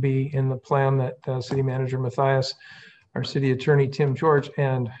will be in the plan that City Manager Mathias, our City Attorney Tim George,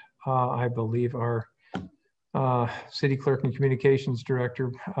 and I believe our City Clerk and Communications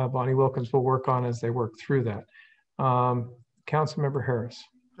Director Bonnie Wilkins will work on as they work through that. Councilmember Harris.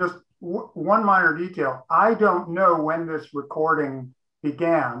 Just one minor detail. I don't know when this recording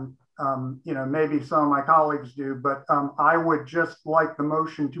began. You know, maybe some of my colleagues do, but I would just like the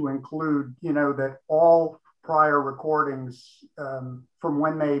motion to include, you know, that all prior recordings from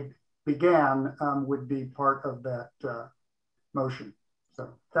when they began would be part of that motion.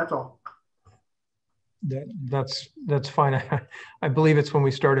 So that's all. That's fine. I believe it's when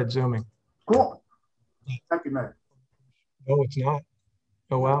we started Zooming. Cool. Thank you, Mayor. No, it's not.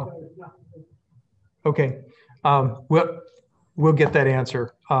 Oh, wow. Okay. We'll get that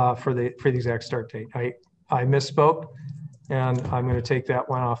answer for the exact start date. I misspoke, and I'm going to take that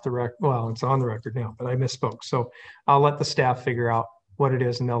one off the record. Well, it's on the record now, but I misspoke. So I'll let the staff figure out what it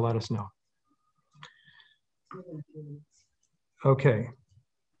is, and they'll let us know. Okay.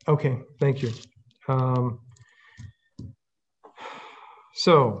 Okay. Thank you.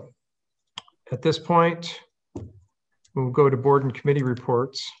 So at this point, we'll go to board and committee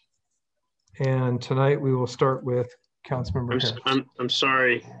reports. And tonight we will start with Councilmember Harris. I'm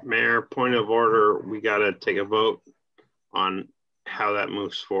sorry, Mayor, point of order. We got to take a vote on how that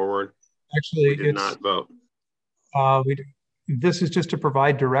moves forward. Actually, we did not vote. This is just to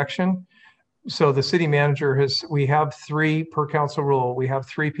provide direction. So the city manager we have three per council rule. We have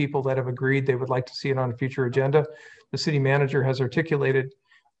three people that have agreed they would like to see it on a future agenda. The city manager has articulated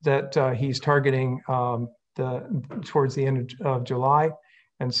that he's targeting towards the end of July.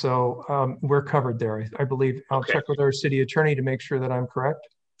 And so we're covered there. I believe I'll check with our city attorney to make sure that I'm correct.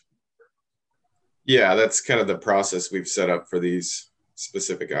 Yeah, that's kind of the process we've set up for these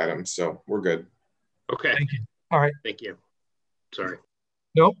specific items. So we're good. Okay. Thank you. All right. Thank you. Sorry.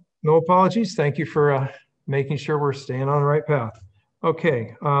 Nope. No apologies. Thank you for making sure we're staying on the right path.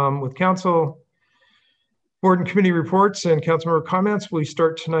 Okay. With council board and committee reports and council member comments, we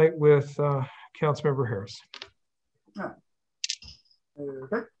start tonight with Councilmember Harris.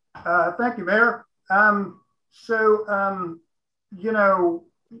 Okay. Thank you, Mayor. You know,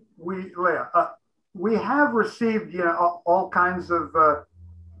 we have received, you know, all kinds of, oh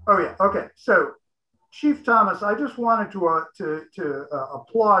yeah, okay. So Chief Thomas, I just wanted to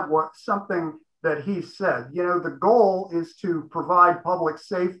applaud something that he said. You know, the goal is to provide public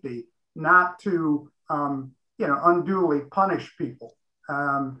safety, not to, you know, unduly punish people.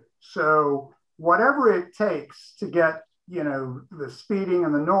 So whatever it takes to get, you know, the speeding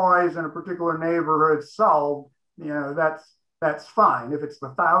and the noise in a particular neighborhood solved, you know, that's fine. If it's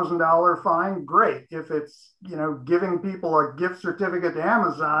the $1,000 fine, great. If it's, you know, giving people a gift certificate to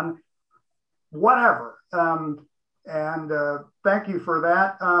Amazon, whatever. And thank you for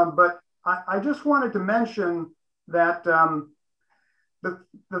that. But I just wanted to mention that the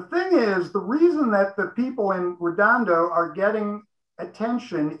thing is, the reason that the people in Redondo are getting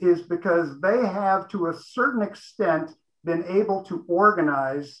attention is because they have, to a certain extent, been able to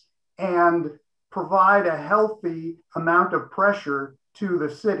organize and provide a healthy amount of pressure to the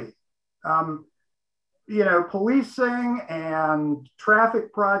city. You know, policing and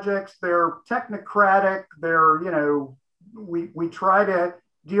traffic projects, they're technocratic. They're, you know, we try to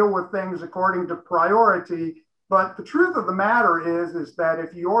deal with things according to priority. But the truth of the matter is that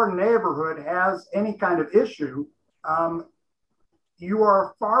if your neighborhood has any kind of issue, you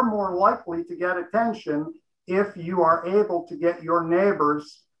are far more likely to get attention if you are able to get your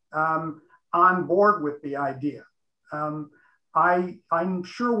neighbors on board with the idea. I'm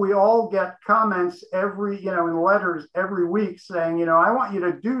sure we all get comments every, you know, in letters every week saying, you know, I want you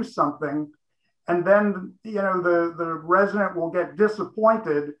to do something. And then, you know, the resident will get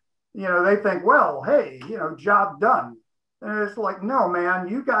disappointed. You know, they think, well, hey, you know, job done. And it's like, no, man,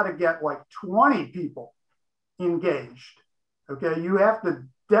 you got to get like 20 people engaged. Okay. You have to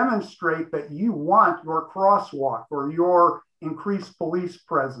demonstrate that you want your crosswalk or your increased police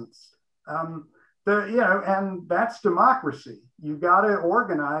presence. You know, and that's democracy. You got to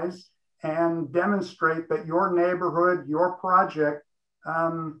organize and demonstrate that your neighborhood, your project,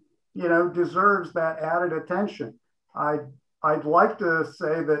 you know, deserves that added attention. I'd like to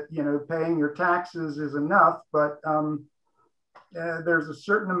say that, you know, paying your taxes is enough, but there's a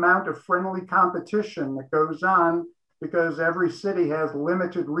certain amount of friendly competition that goes on because every city has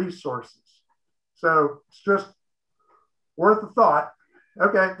limited resources. So it's just worth a thought.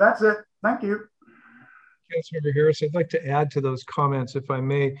 Okay, that's it. Thank you. Councilmember Harris, I'd like to add to those comments, if I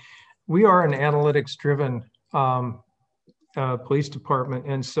may. We are an analytics-driven police department,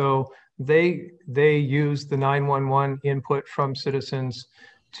 and so they use the 911 input from citizens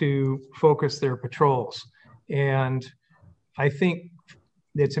to focus their patrols. And I think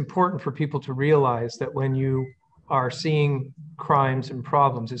it's important for people to realize that when you are seeing crimes and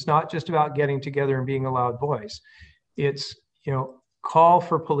problems, it's not just about getting together and being a loud voice. It's, you know, call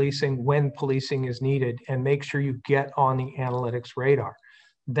for policing when policing is needed and make sure you get on the analytics radar.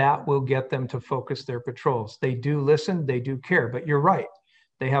 That will get them to focus their patrols. They do listen, they do care, but you're right.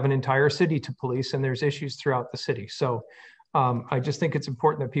 They have an entire city to police and there's issues throughout the city. So I just think it's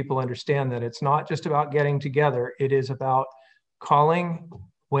important that people understand that it's not just about getting together. It is about calling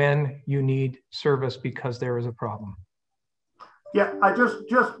when you need service because there is a problem. Yeah, I just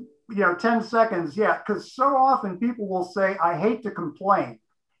you know, 10 seconds. Yeah, because so often people will say, I hate to complain.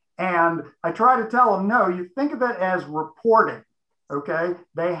 And I try to tell them, no, you think of it as reporting, okay?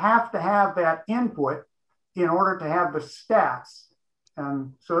 They have to have that input in order to have the stats.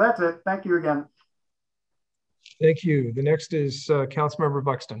 And so that's it. Thank you again. Thank you. The next is Councilmember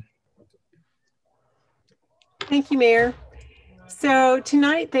Buxton. Thank you, Mayor. So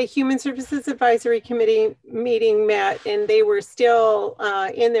tonight, the Human Services Advisory Committee meeting met, and they were still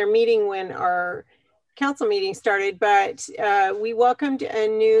in their meeting when our council meeting started, but we welcomed a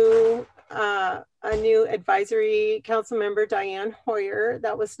new advisory council member, Diane Hoyer.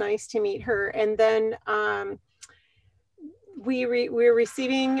 That was nice to meet her. And then we're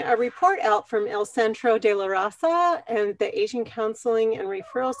receiving a report out from El Centro de la Raza and the Asian Counseling and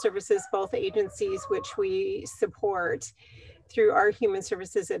Referral Services, both agencies which we support through our Human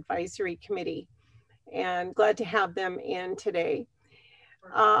Services Advisory Committee, and glad to have them in today.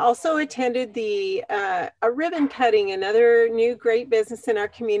 Also attended the a ribbon cutting, another new great business in our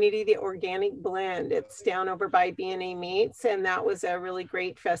community, the Organic Blend. It's down over by B&A Meats, and that was a really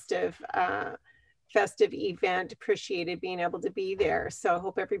great festive event. Appreciated being able to be there. So I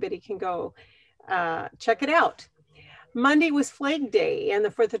hope everybody can go check it out. Monday was Flag Day and the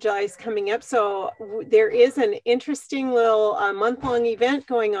 4th of July is coming up. So there is an interesting little month-long event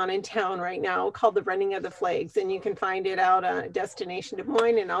going on in town right now called the Running of the Flags. And you can find it out on Destination Des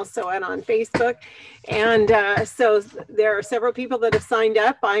Moines and also out on Facebook. And so there are several people that have signed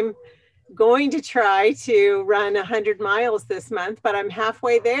up. I'm going to try to run 100 miles this month, but I'm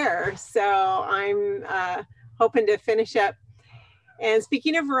halfway there. So I'm hoping to finish up. And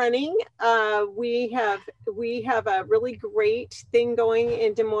speaking of running, we have a really great thing going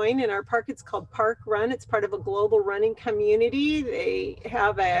in Des Moines in our park. It's called Park Run. It's part of a global running community. They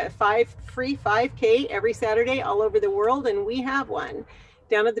have a free 5K every Saturday all over the world, and we have one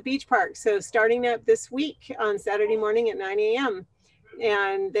down at the beach park. So starting up this week on Saturday morning at 9 a.m.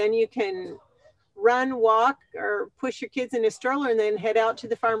 And then you can run, walk, or push your kids in a stroller and then head out to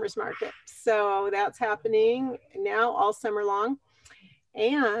the farmer's market. So that's happening now all summer long.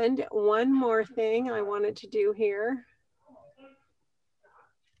 And one more thing I wanted to do here.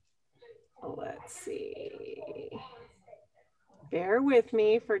 Let's see. Bear with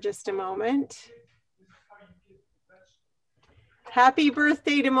me for just a moment. Happy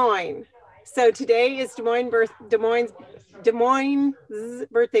birthday, Des Moines. So today is Des Moines'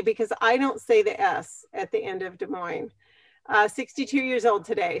 birthday, because I don't say the S at the end of Des Moines. 62 years old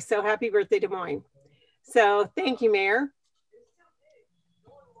today. So happy birthday, Des Moines. So thank you, Mayor.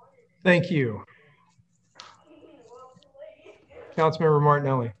 Thank you. Councilmember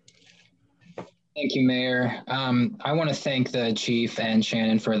Martinelli. Thank you, Mayor. I want to thank the chief and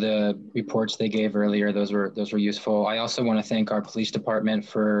Shannon for the reports they gave earlier. Those were useful. I also want to thank our police department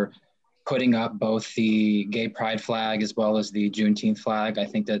for putting up both the gay pride flag as well as the Juneteenth flag. I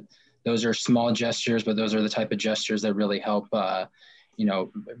think that those are small gestures, but those are the type of gestures that really help, you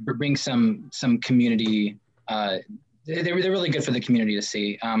know, bring some community. They're really good for the community to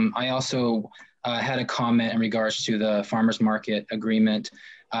see. I also had a comment in regards to the farmers market agreement.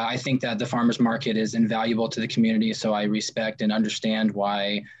 I think that the farmers market is invaluable to the community, so I respect and understand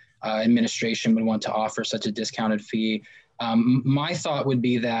why administration would want to offer such a discounted fee. My thought would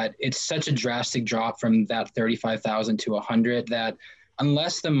be that it's such a drastic drop from that 35,000 to 100 that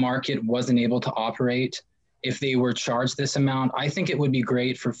unless the market wasn't able to operate, if they were charged this amount, I think it would be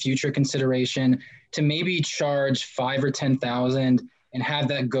great for future consideration to maybe charge 5,000 or 10,000 and have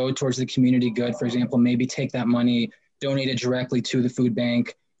that go towards the community good. For example, maybe take that money, donate it directly to the food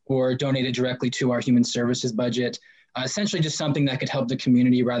bank, or donate it directly to our human services budget. Essentially just something that could help the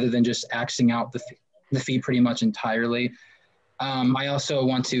community rather than just axing out the fee pretty much entirely. I also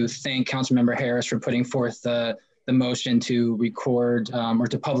want to thank Councilmember Harris for putting forth the motion to record or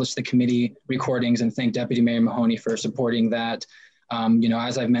to publish the committee recordings, and thank Deputy Mayor Mahoney for supporting that. You know,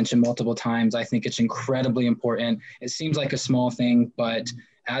 as I've mentioned multiple times, I think it's incredibly important. It seems like a small thing, but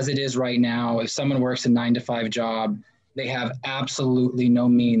as it is right now, if someone works a 9-to-5 job, they have absolutely no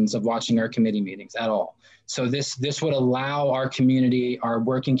means of watching our committee meetings at all. So this would allow our community, our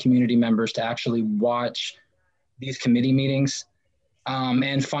working community members to actually watch these committee meetings.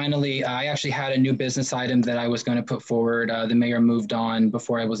 And finally, I actually had a new business item that I was going to put forward. The mayor moved on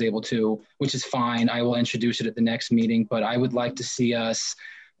before I was able to, which is fine. I will introduce it at the next meeting, but I would like to see us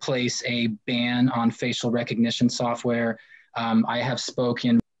place a ban on facial recognition software. I've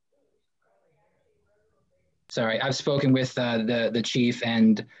spoken with the chief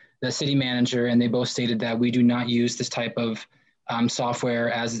and the city manager, and they both stated that we do not use this type of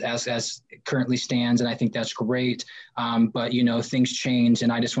software as it currently stands, and I think that's great. But you know, things change,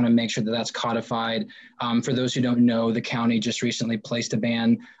 and I just want to make sure that that's codified. For those who don't know, the county just recently placed a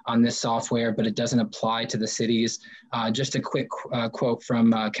ban on this software, but it doesn't apply to the cities. Just a quick quote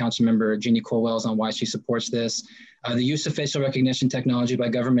from Councilmember Jeannie Colwell's on why she supports this. The use of facial recognition technology by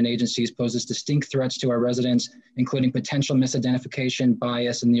government agencies poses distinct threats to our residents, including potential misidentification,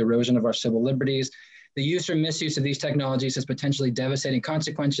 bias, and the erosion of our civil liberties. The use or misuse of these technologies has potentially devastating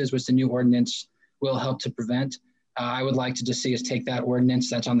consequences, which the new ordinance will help to prevent. I would like to just see us take that ordinance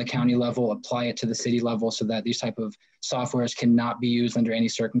that's on the county level, apply it to the city level so that these type of softwares cannot be used under any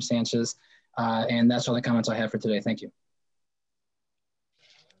circumstances. And that's all the comments I have for today. Thank you.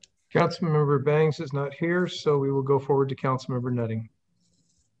 Councilmember Bangs is not here, so we will go forward to Councilmember Nutting.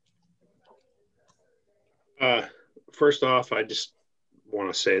 First off, I just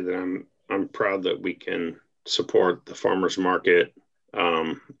want to say that I'm proud that we can support the farmers market.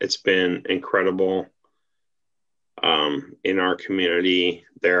 It's been incredible in our community.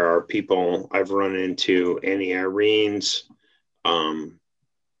 There are people I've run into, Annie Irene's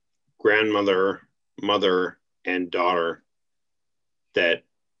grandmother, mother, and daughter that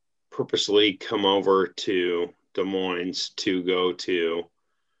purposely come over to Des Moines to go to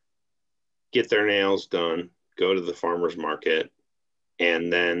get their nails done, go to the farmer's market,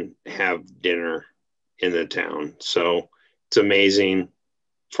 and then have dinner in the town. So it's amazing.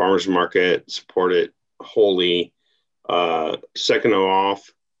 Farmers market, support it wholly. Second of all,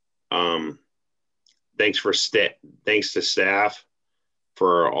 thanks to staff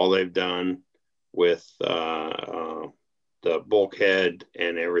for all they've done with the bulkhead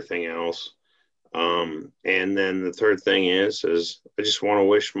and everything else. And then the third thing is I just want to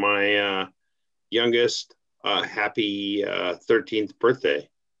wish my youngest happy 13th birthday.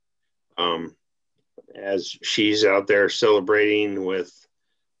 As she's out there celebrating with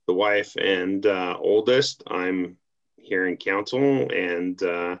the wife and oldest, I'm here in council, and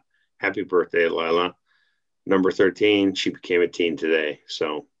happy birthday, Lila. Number 13, she became a teen today.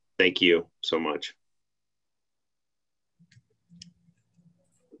 So thank you so much.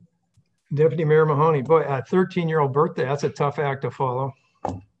 Deputy Mayor Mahoney, boy, a 13-year-old birthday, that's a tough act to follow.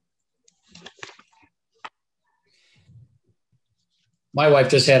 My wife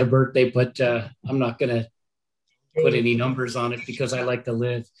just had a birthday, but I'm not going to put any numbers on it because I like to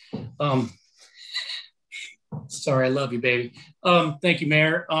live. Sorry, I love you, baby. Thank you,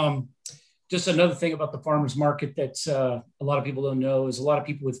 Mayor. Just another thing about the farmers market that a lot of people don't know is a lot of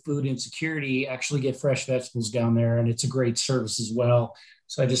people with food insecurity actually get fresh vegetables down there, and it's a great service as well.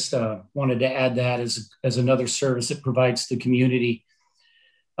 So I just wanted to add that as another service it provides to the community.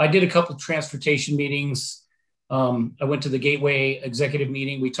 I did a couple of transportation meetings. I went to the Gateway executive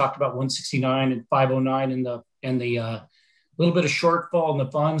meeting. We talked about 169 and 509 and the little bit of shortfall in the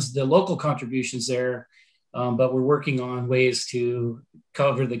funds, the local contributions there. But we're working on ways to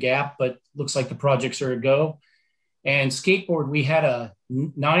cover the gap, but looks like the projects are a go. And skateboard, we had a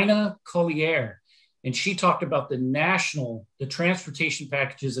Nina Collier, and she talked about the transportation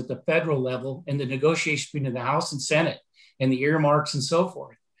packages at the federal level and the negotiation between the House and Senate and the earmarks and so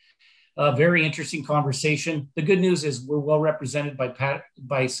forth. Very interesting conversation. The good news is we're well represented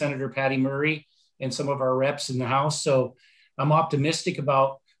by Senator Patty Murray and some of our reps in the House. So I'm optimistic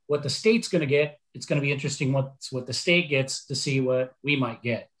about what the state's going to get. It's going to be interesting what the state gets to see what we might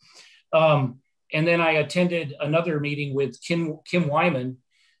get. And then I attended another meeting with Kim Wyman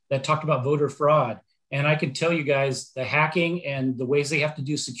that talked about voter fraud. And I can tell you guys the hacking and the ways they have to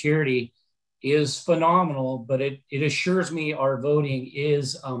do security is phenomenal, but it assures me our voting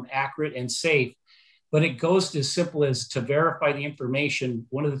is accurate and safe. But it goes to as simple as to verify the information.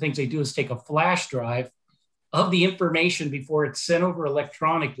 One of the things they do is take a flash drive of the information before it's sent over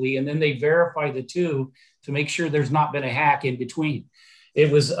electronically, and then they verify the two to make sure there's not been a hack in between. It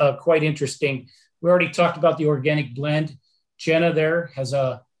was quite interesting. We already talked about the organic blend. Jenna there has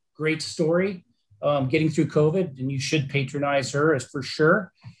a great story getting through COVID, and you should patronize her as for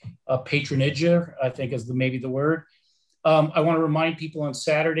sure. Patronage her, I think is maybe the word. I want to remind people on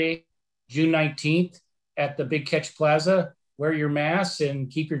Saturday, June 19th at the Big Catch Plaza, wear your masks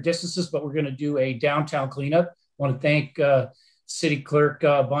and keep your distances, but we're going to do a downtown cleanup. I want to thank City Clerk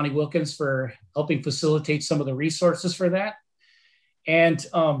Bonnie Wilkins for helping facilitate some of the resources for that. And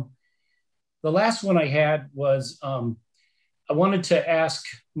the last one I had was I wanted to ask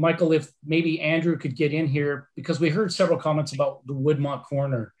Michael if maybe Andrew could get in here because we heard several comments about the Woodmont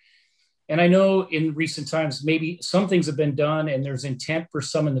corner. And I know in recent times, maybe some things have been done and there's intent for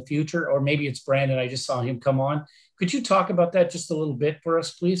some in the future, or maybe it's Brandon. I just saw him come on. Could you talk about that just a little bit for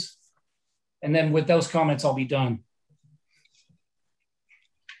us, please? And then with those comments, I'll be done.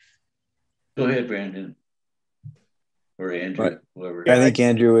 Go ahead, Brandon. Or Andrew, right. Whoever. I think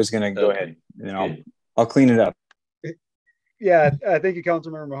Andrew is going to go ahead, and then I'll clean it up. Yeah, thank you,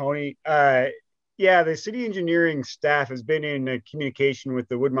 Councilmember Mahoney. Yeah, the city engineering staff has been in communication with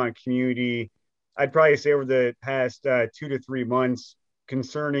the Woodmont community, I'd probably say over the past 2 to 3 months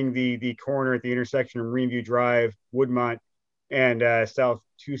concerning the corner at the intersection of Greenview Drive, Woodmont, and South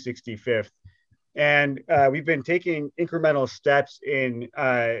 265th. And we've been taking incremental steps in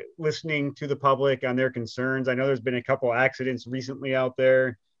listening to the public on their concerns. I know there's been a couple accidents recently out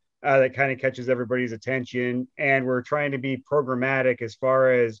there that kind of catches everybody's attention. And we're trying to be programmatic as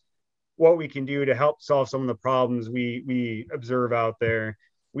far as what we can do to help solve some of the problems we observe out there.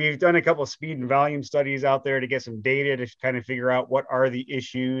 We've done a couple of speed and volume studies out there to get some data to kind of figure out what are the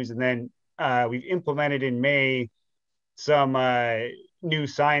issues. And then we've implemented in May some new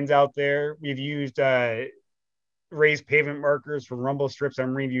signs out there. We've used raised pavement markers for rumble strips on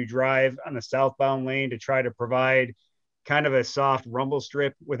Greenview Drive on the southbound lane to try to provide kind of a soft rumble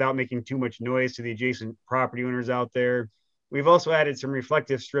strip without making too much noise to the adjacent property owners out there. We've also added some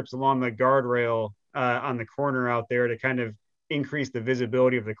reflective strips along the guardrail on the corner out there to kind of increase the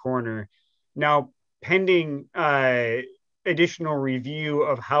visibility of the corner. Now, pending additional review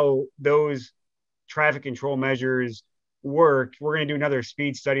of how those traffic control measures work, we're going to do another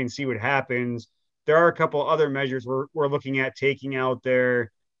speed study and see what happens. There are a couple other measures we're looking at taking out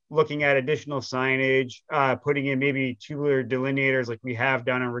there, looking at additional signage, putting in maybe tubular delineators like we have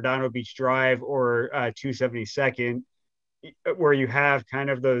down on Redondo Beach Drive or 272nd, where you have kind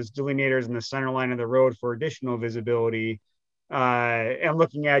of those delineators in the center line of the road for additional visibility, and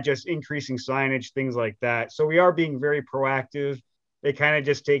looking at just increasing signage, things like that. So we are being very proactive. It kind of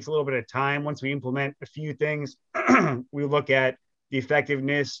just takes a little bit of time. Once we implement a few things, we look at the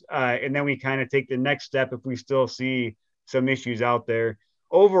effectiveness, and then we kind of take the next step if we still see some issues out there.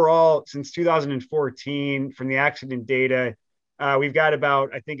 Overall, since 2014, from the accident data, we've got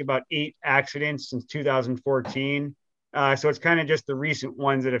about 8 accidents since 2014. So it's kind of just the recent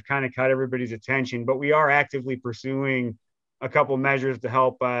ones that have kind of caught everybody's attention, but we are actively pursuing a couple measures to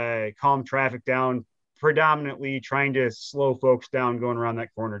help calm traffic down, predominantly trying to slow folks down going around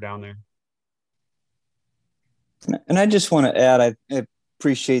that corner down there. And I just want to add, I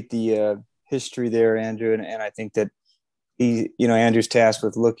appreciate the history there, Andrew, and I think that Andrew's tasked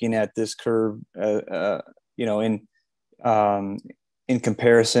with looking at this curve, in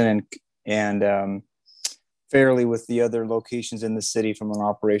comparison and fairly with the other locations in the city from an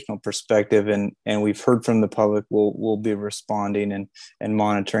operational perspective. And we've heard from the public. We'll be responding and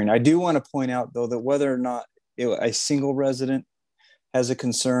monitoring. I do want to point out, though, that whether or not a single resident has a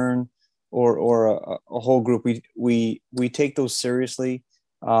concern or a whole group, we take those seriously.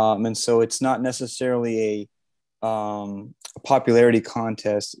 And so it's not necessarily a popularity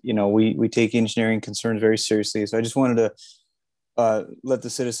contest. We take engineering concerns very seriously. So I just wanted to let the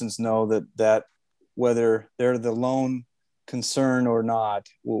citizens know that whether they're the lone concern or not,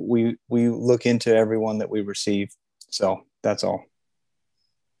 we look into everyone that we receive. So that's all.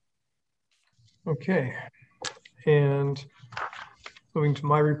 Okay. And moving to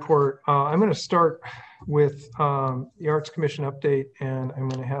my report, I'm going to start with the Arts Commission update, and I'm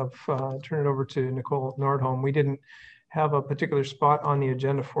going to have turn it over to Nicole Nordholm. We didn't have a particular spot on the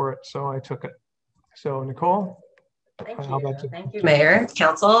agenda for it, so I took it. So Nicole, how about you? Thank you, Mayor,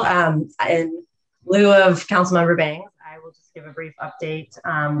 Council. In lieu of Councilmember Bangs, I will just give a brief update.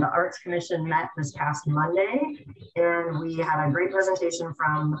 The Arts Commission met this past Monday, and we had a great presentation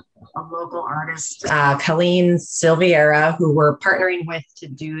from a local artist, Colleen Silviera, who we're partnering with to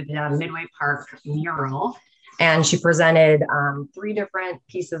do the Midway Park mural. And she presented 3 different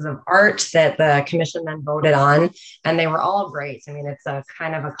pieces of art that the commission then voted on, and they were all great. I mean, it's a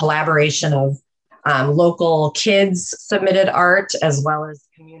kind of a collaboration of local kids submitted art as well as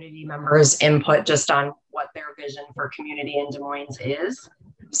community members' input just on what their vision for community in Des Moines is.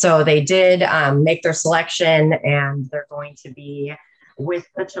 So they did make their selection, and they're going to be with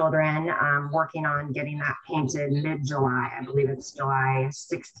the children working on getting that painted mid-July. I believe it's July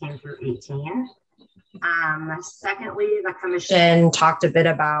 16 through 18. Secondly, the commission talked a bit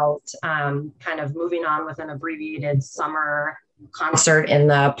about kind of moving on with an abbreviated summer concert in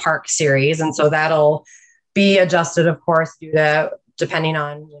the park series. And so that'll be adjusted, of course, depending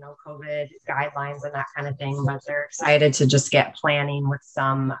on, COVID guidelines and that kind of thing, but they're excited to just get planning with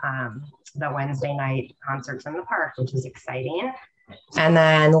some, the Wednesday night concerts in the park, which is exciting. And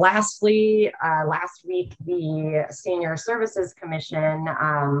then lastly, last week, the Senior Services Commission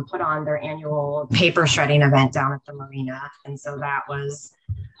put on their annual paper shredding event down at the Marina. And so that was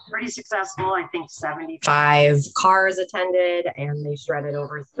pretty successful. I think 75 cars attended, and they shredded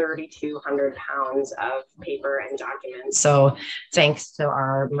over 3,200 pounds of paper and documents. So thanks to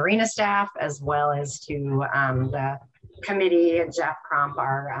our Marina staff, as well as to the committee. Jeff Crump,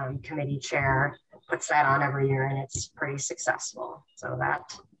 our committee chair, puts that on every year, and it's pretty successful. So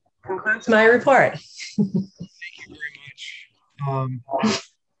that concludes my report. Thank you very much.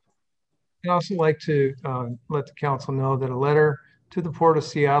 I'd also like to let the council know that a letter to the Port of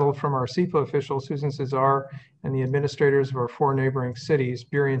Seattle from our SEPA official, Susan Cesar, and the administrators of our 4 neighboring cities,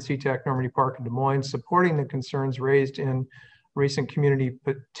 Burien, SeaTac, Normandy Park, and Des Moines, supporting the concerns raised in recent community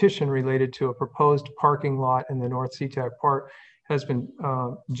petition related to a proposed parking lot in the North SeaTac Park has been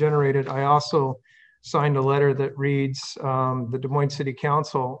generated. I also signed a letter that reads, the Des Moines City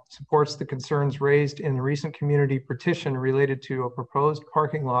Council supports the concerns raised in the recent community petition related to a proposed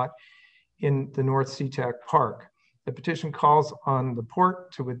parking lot in the North SeaTac Park. The petition calls on the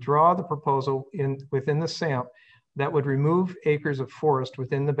port to withdraw the proposal within the SAMP that would remove acres of forest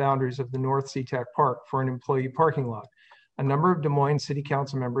within the boundaries of the North SeaTac Park for an employee parking lot. A number of Des Moines City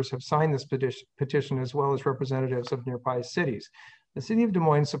Council members have signed this petition, as well as representatives of nearby cities. The City of Des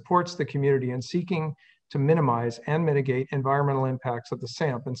Moines supports the community in seeking to minimize and mitigate environmental impacts of the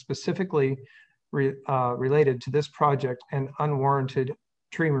SAMP, and specifically related to this project and unwarranted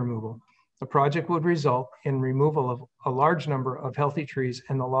tree removal. The project would result in removal of a large number of healthy trees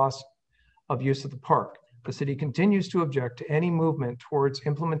and the loss of use of the park. The city continues to object to any movement towards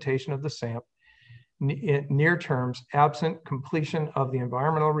implementation of the SAMP in near terms, absent completion of the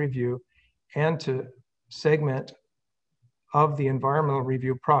environmental review, and to segment of the environmental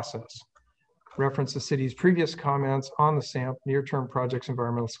review process. Reference the city's previous comments on the SAMP near-term projects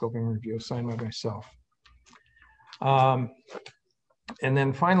environmental scoping review, signed by myself. And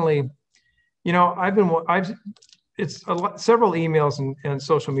then finally, several emails and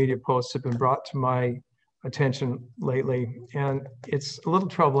social media posts have been brought to my attention lately, and it's a little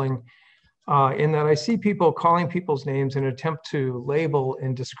troubling in that I see people calling people's names in an attempt to label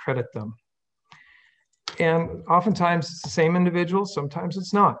and discredit them. And oftentimes it's the same individual, sometimes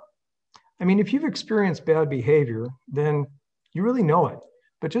it's not. I mean, if you've experienced bad behavior, then you really know it.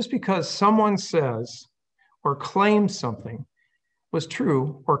 But just because someone says or claims something was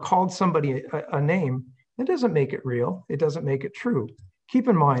true or called somebody a name, It doesn't make it real. It doesn't make it true. Keep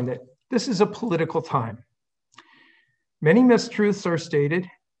in mind that this is a political time. Many mistruths are stated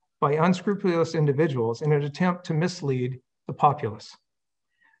by unscrupulous individuals in an attempt to mislead the populace.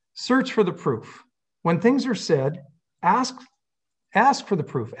 Search for the proof. When things are said, ask for the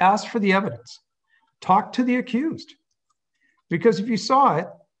proof, ask for the evidence. Talk to the accused. Because if you saw it,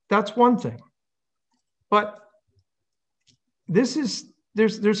 that's one thing. But there's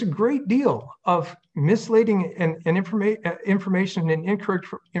a great deal of misleading and information and incorrect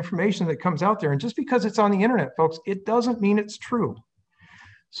information that comes out there. And just because it's on the internet, folks, it doesn't mean it's true.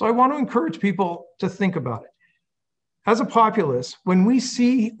 So I want to encourage people to think about it. As a populace, when we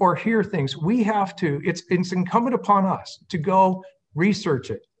see or hear things, we have to, it's incumbent upon us to go research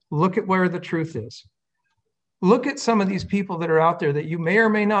it, look at where the truth is. Look at some of these people that are out there that you may or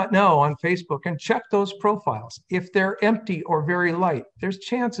may not know on Facebook and check those profiles. If they're empty or very light, there's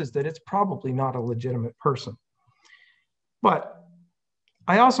chances that it's probably not a legitimate person. But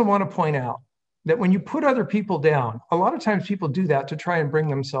I also want to point out that when you put other people down, a lot of times people do that to try and bring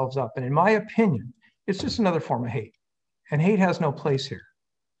themselves up. And in my opinion, it's just another form of hate. And hate has no place here.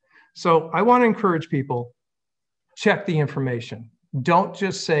 So I want to encourage people, check the information. Don't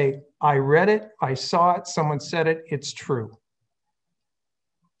just say, I read it, I saw it, someone said it, it's true.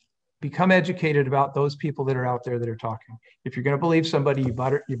 Become educated about those people that are out there that are talking. If you're going to believe somebody, you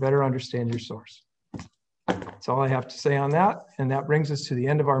better understand your source. That's all I have to say on that. And that brings us to the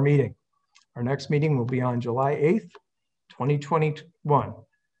end of our meeting. Our next meeting will be on July 8th, 2021.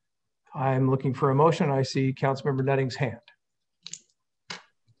 I'm looking for a motion. I see Councilmember Nutting's hand.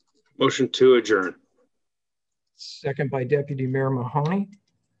 Motion to adjourn. Second by Deputy Mayor Mahoney.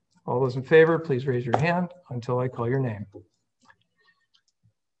 All those in favor, please raise your hand until I call your name.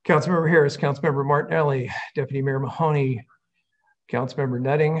 Councilmember Harris, Councilmember Martinelli, Deputy Mayor Mahoney, Councilmember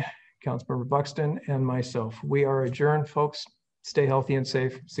Nutting, Councilmember Buxton, and myself. We are adjourned, folks. Stay healthy and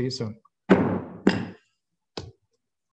safe. See you soon.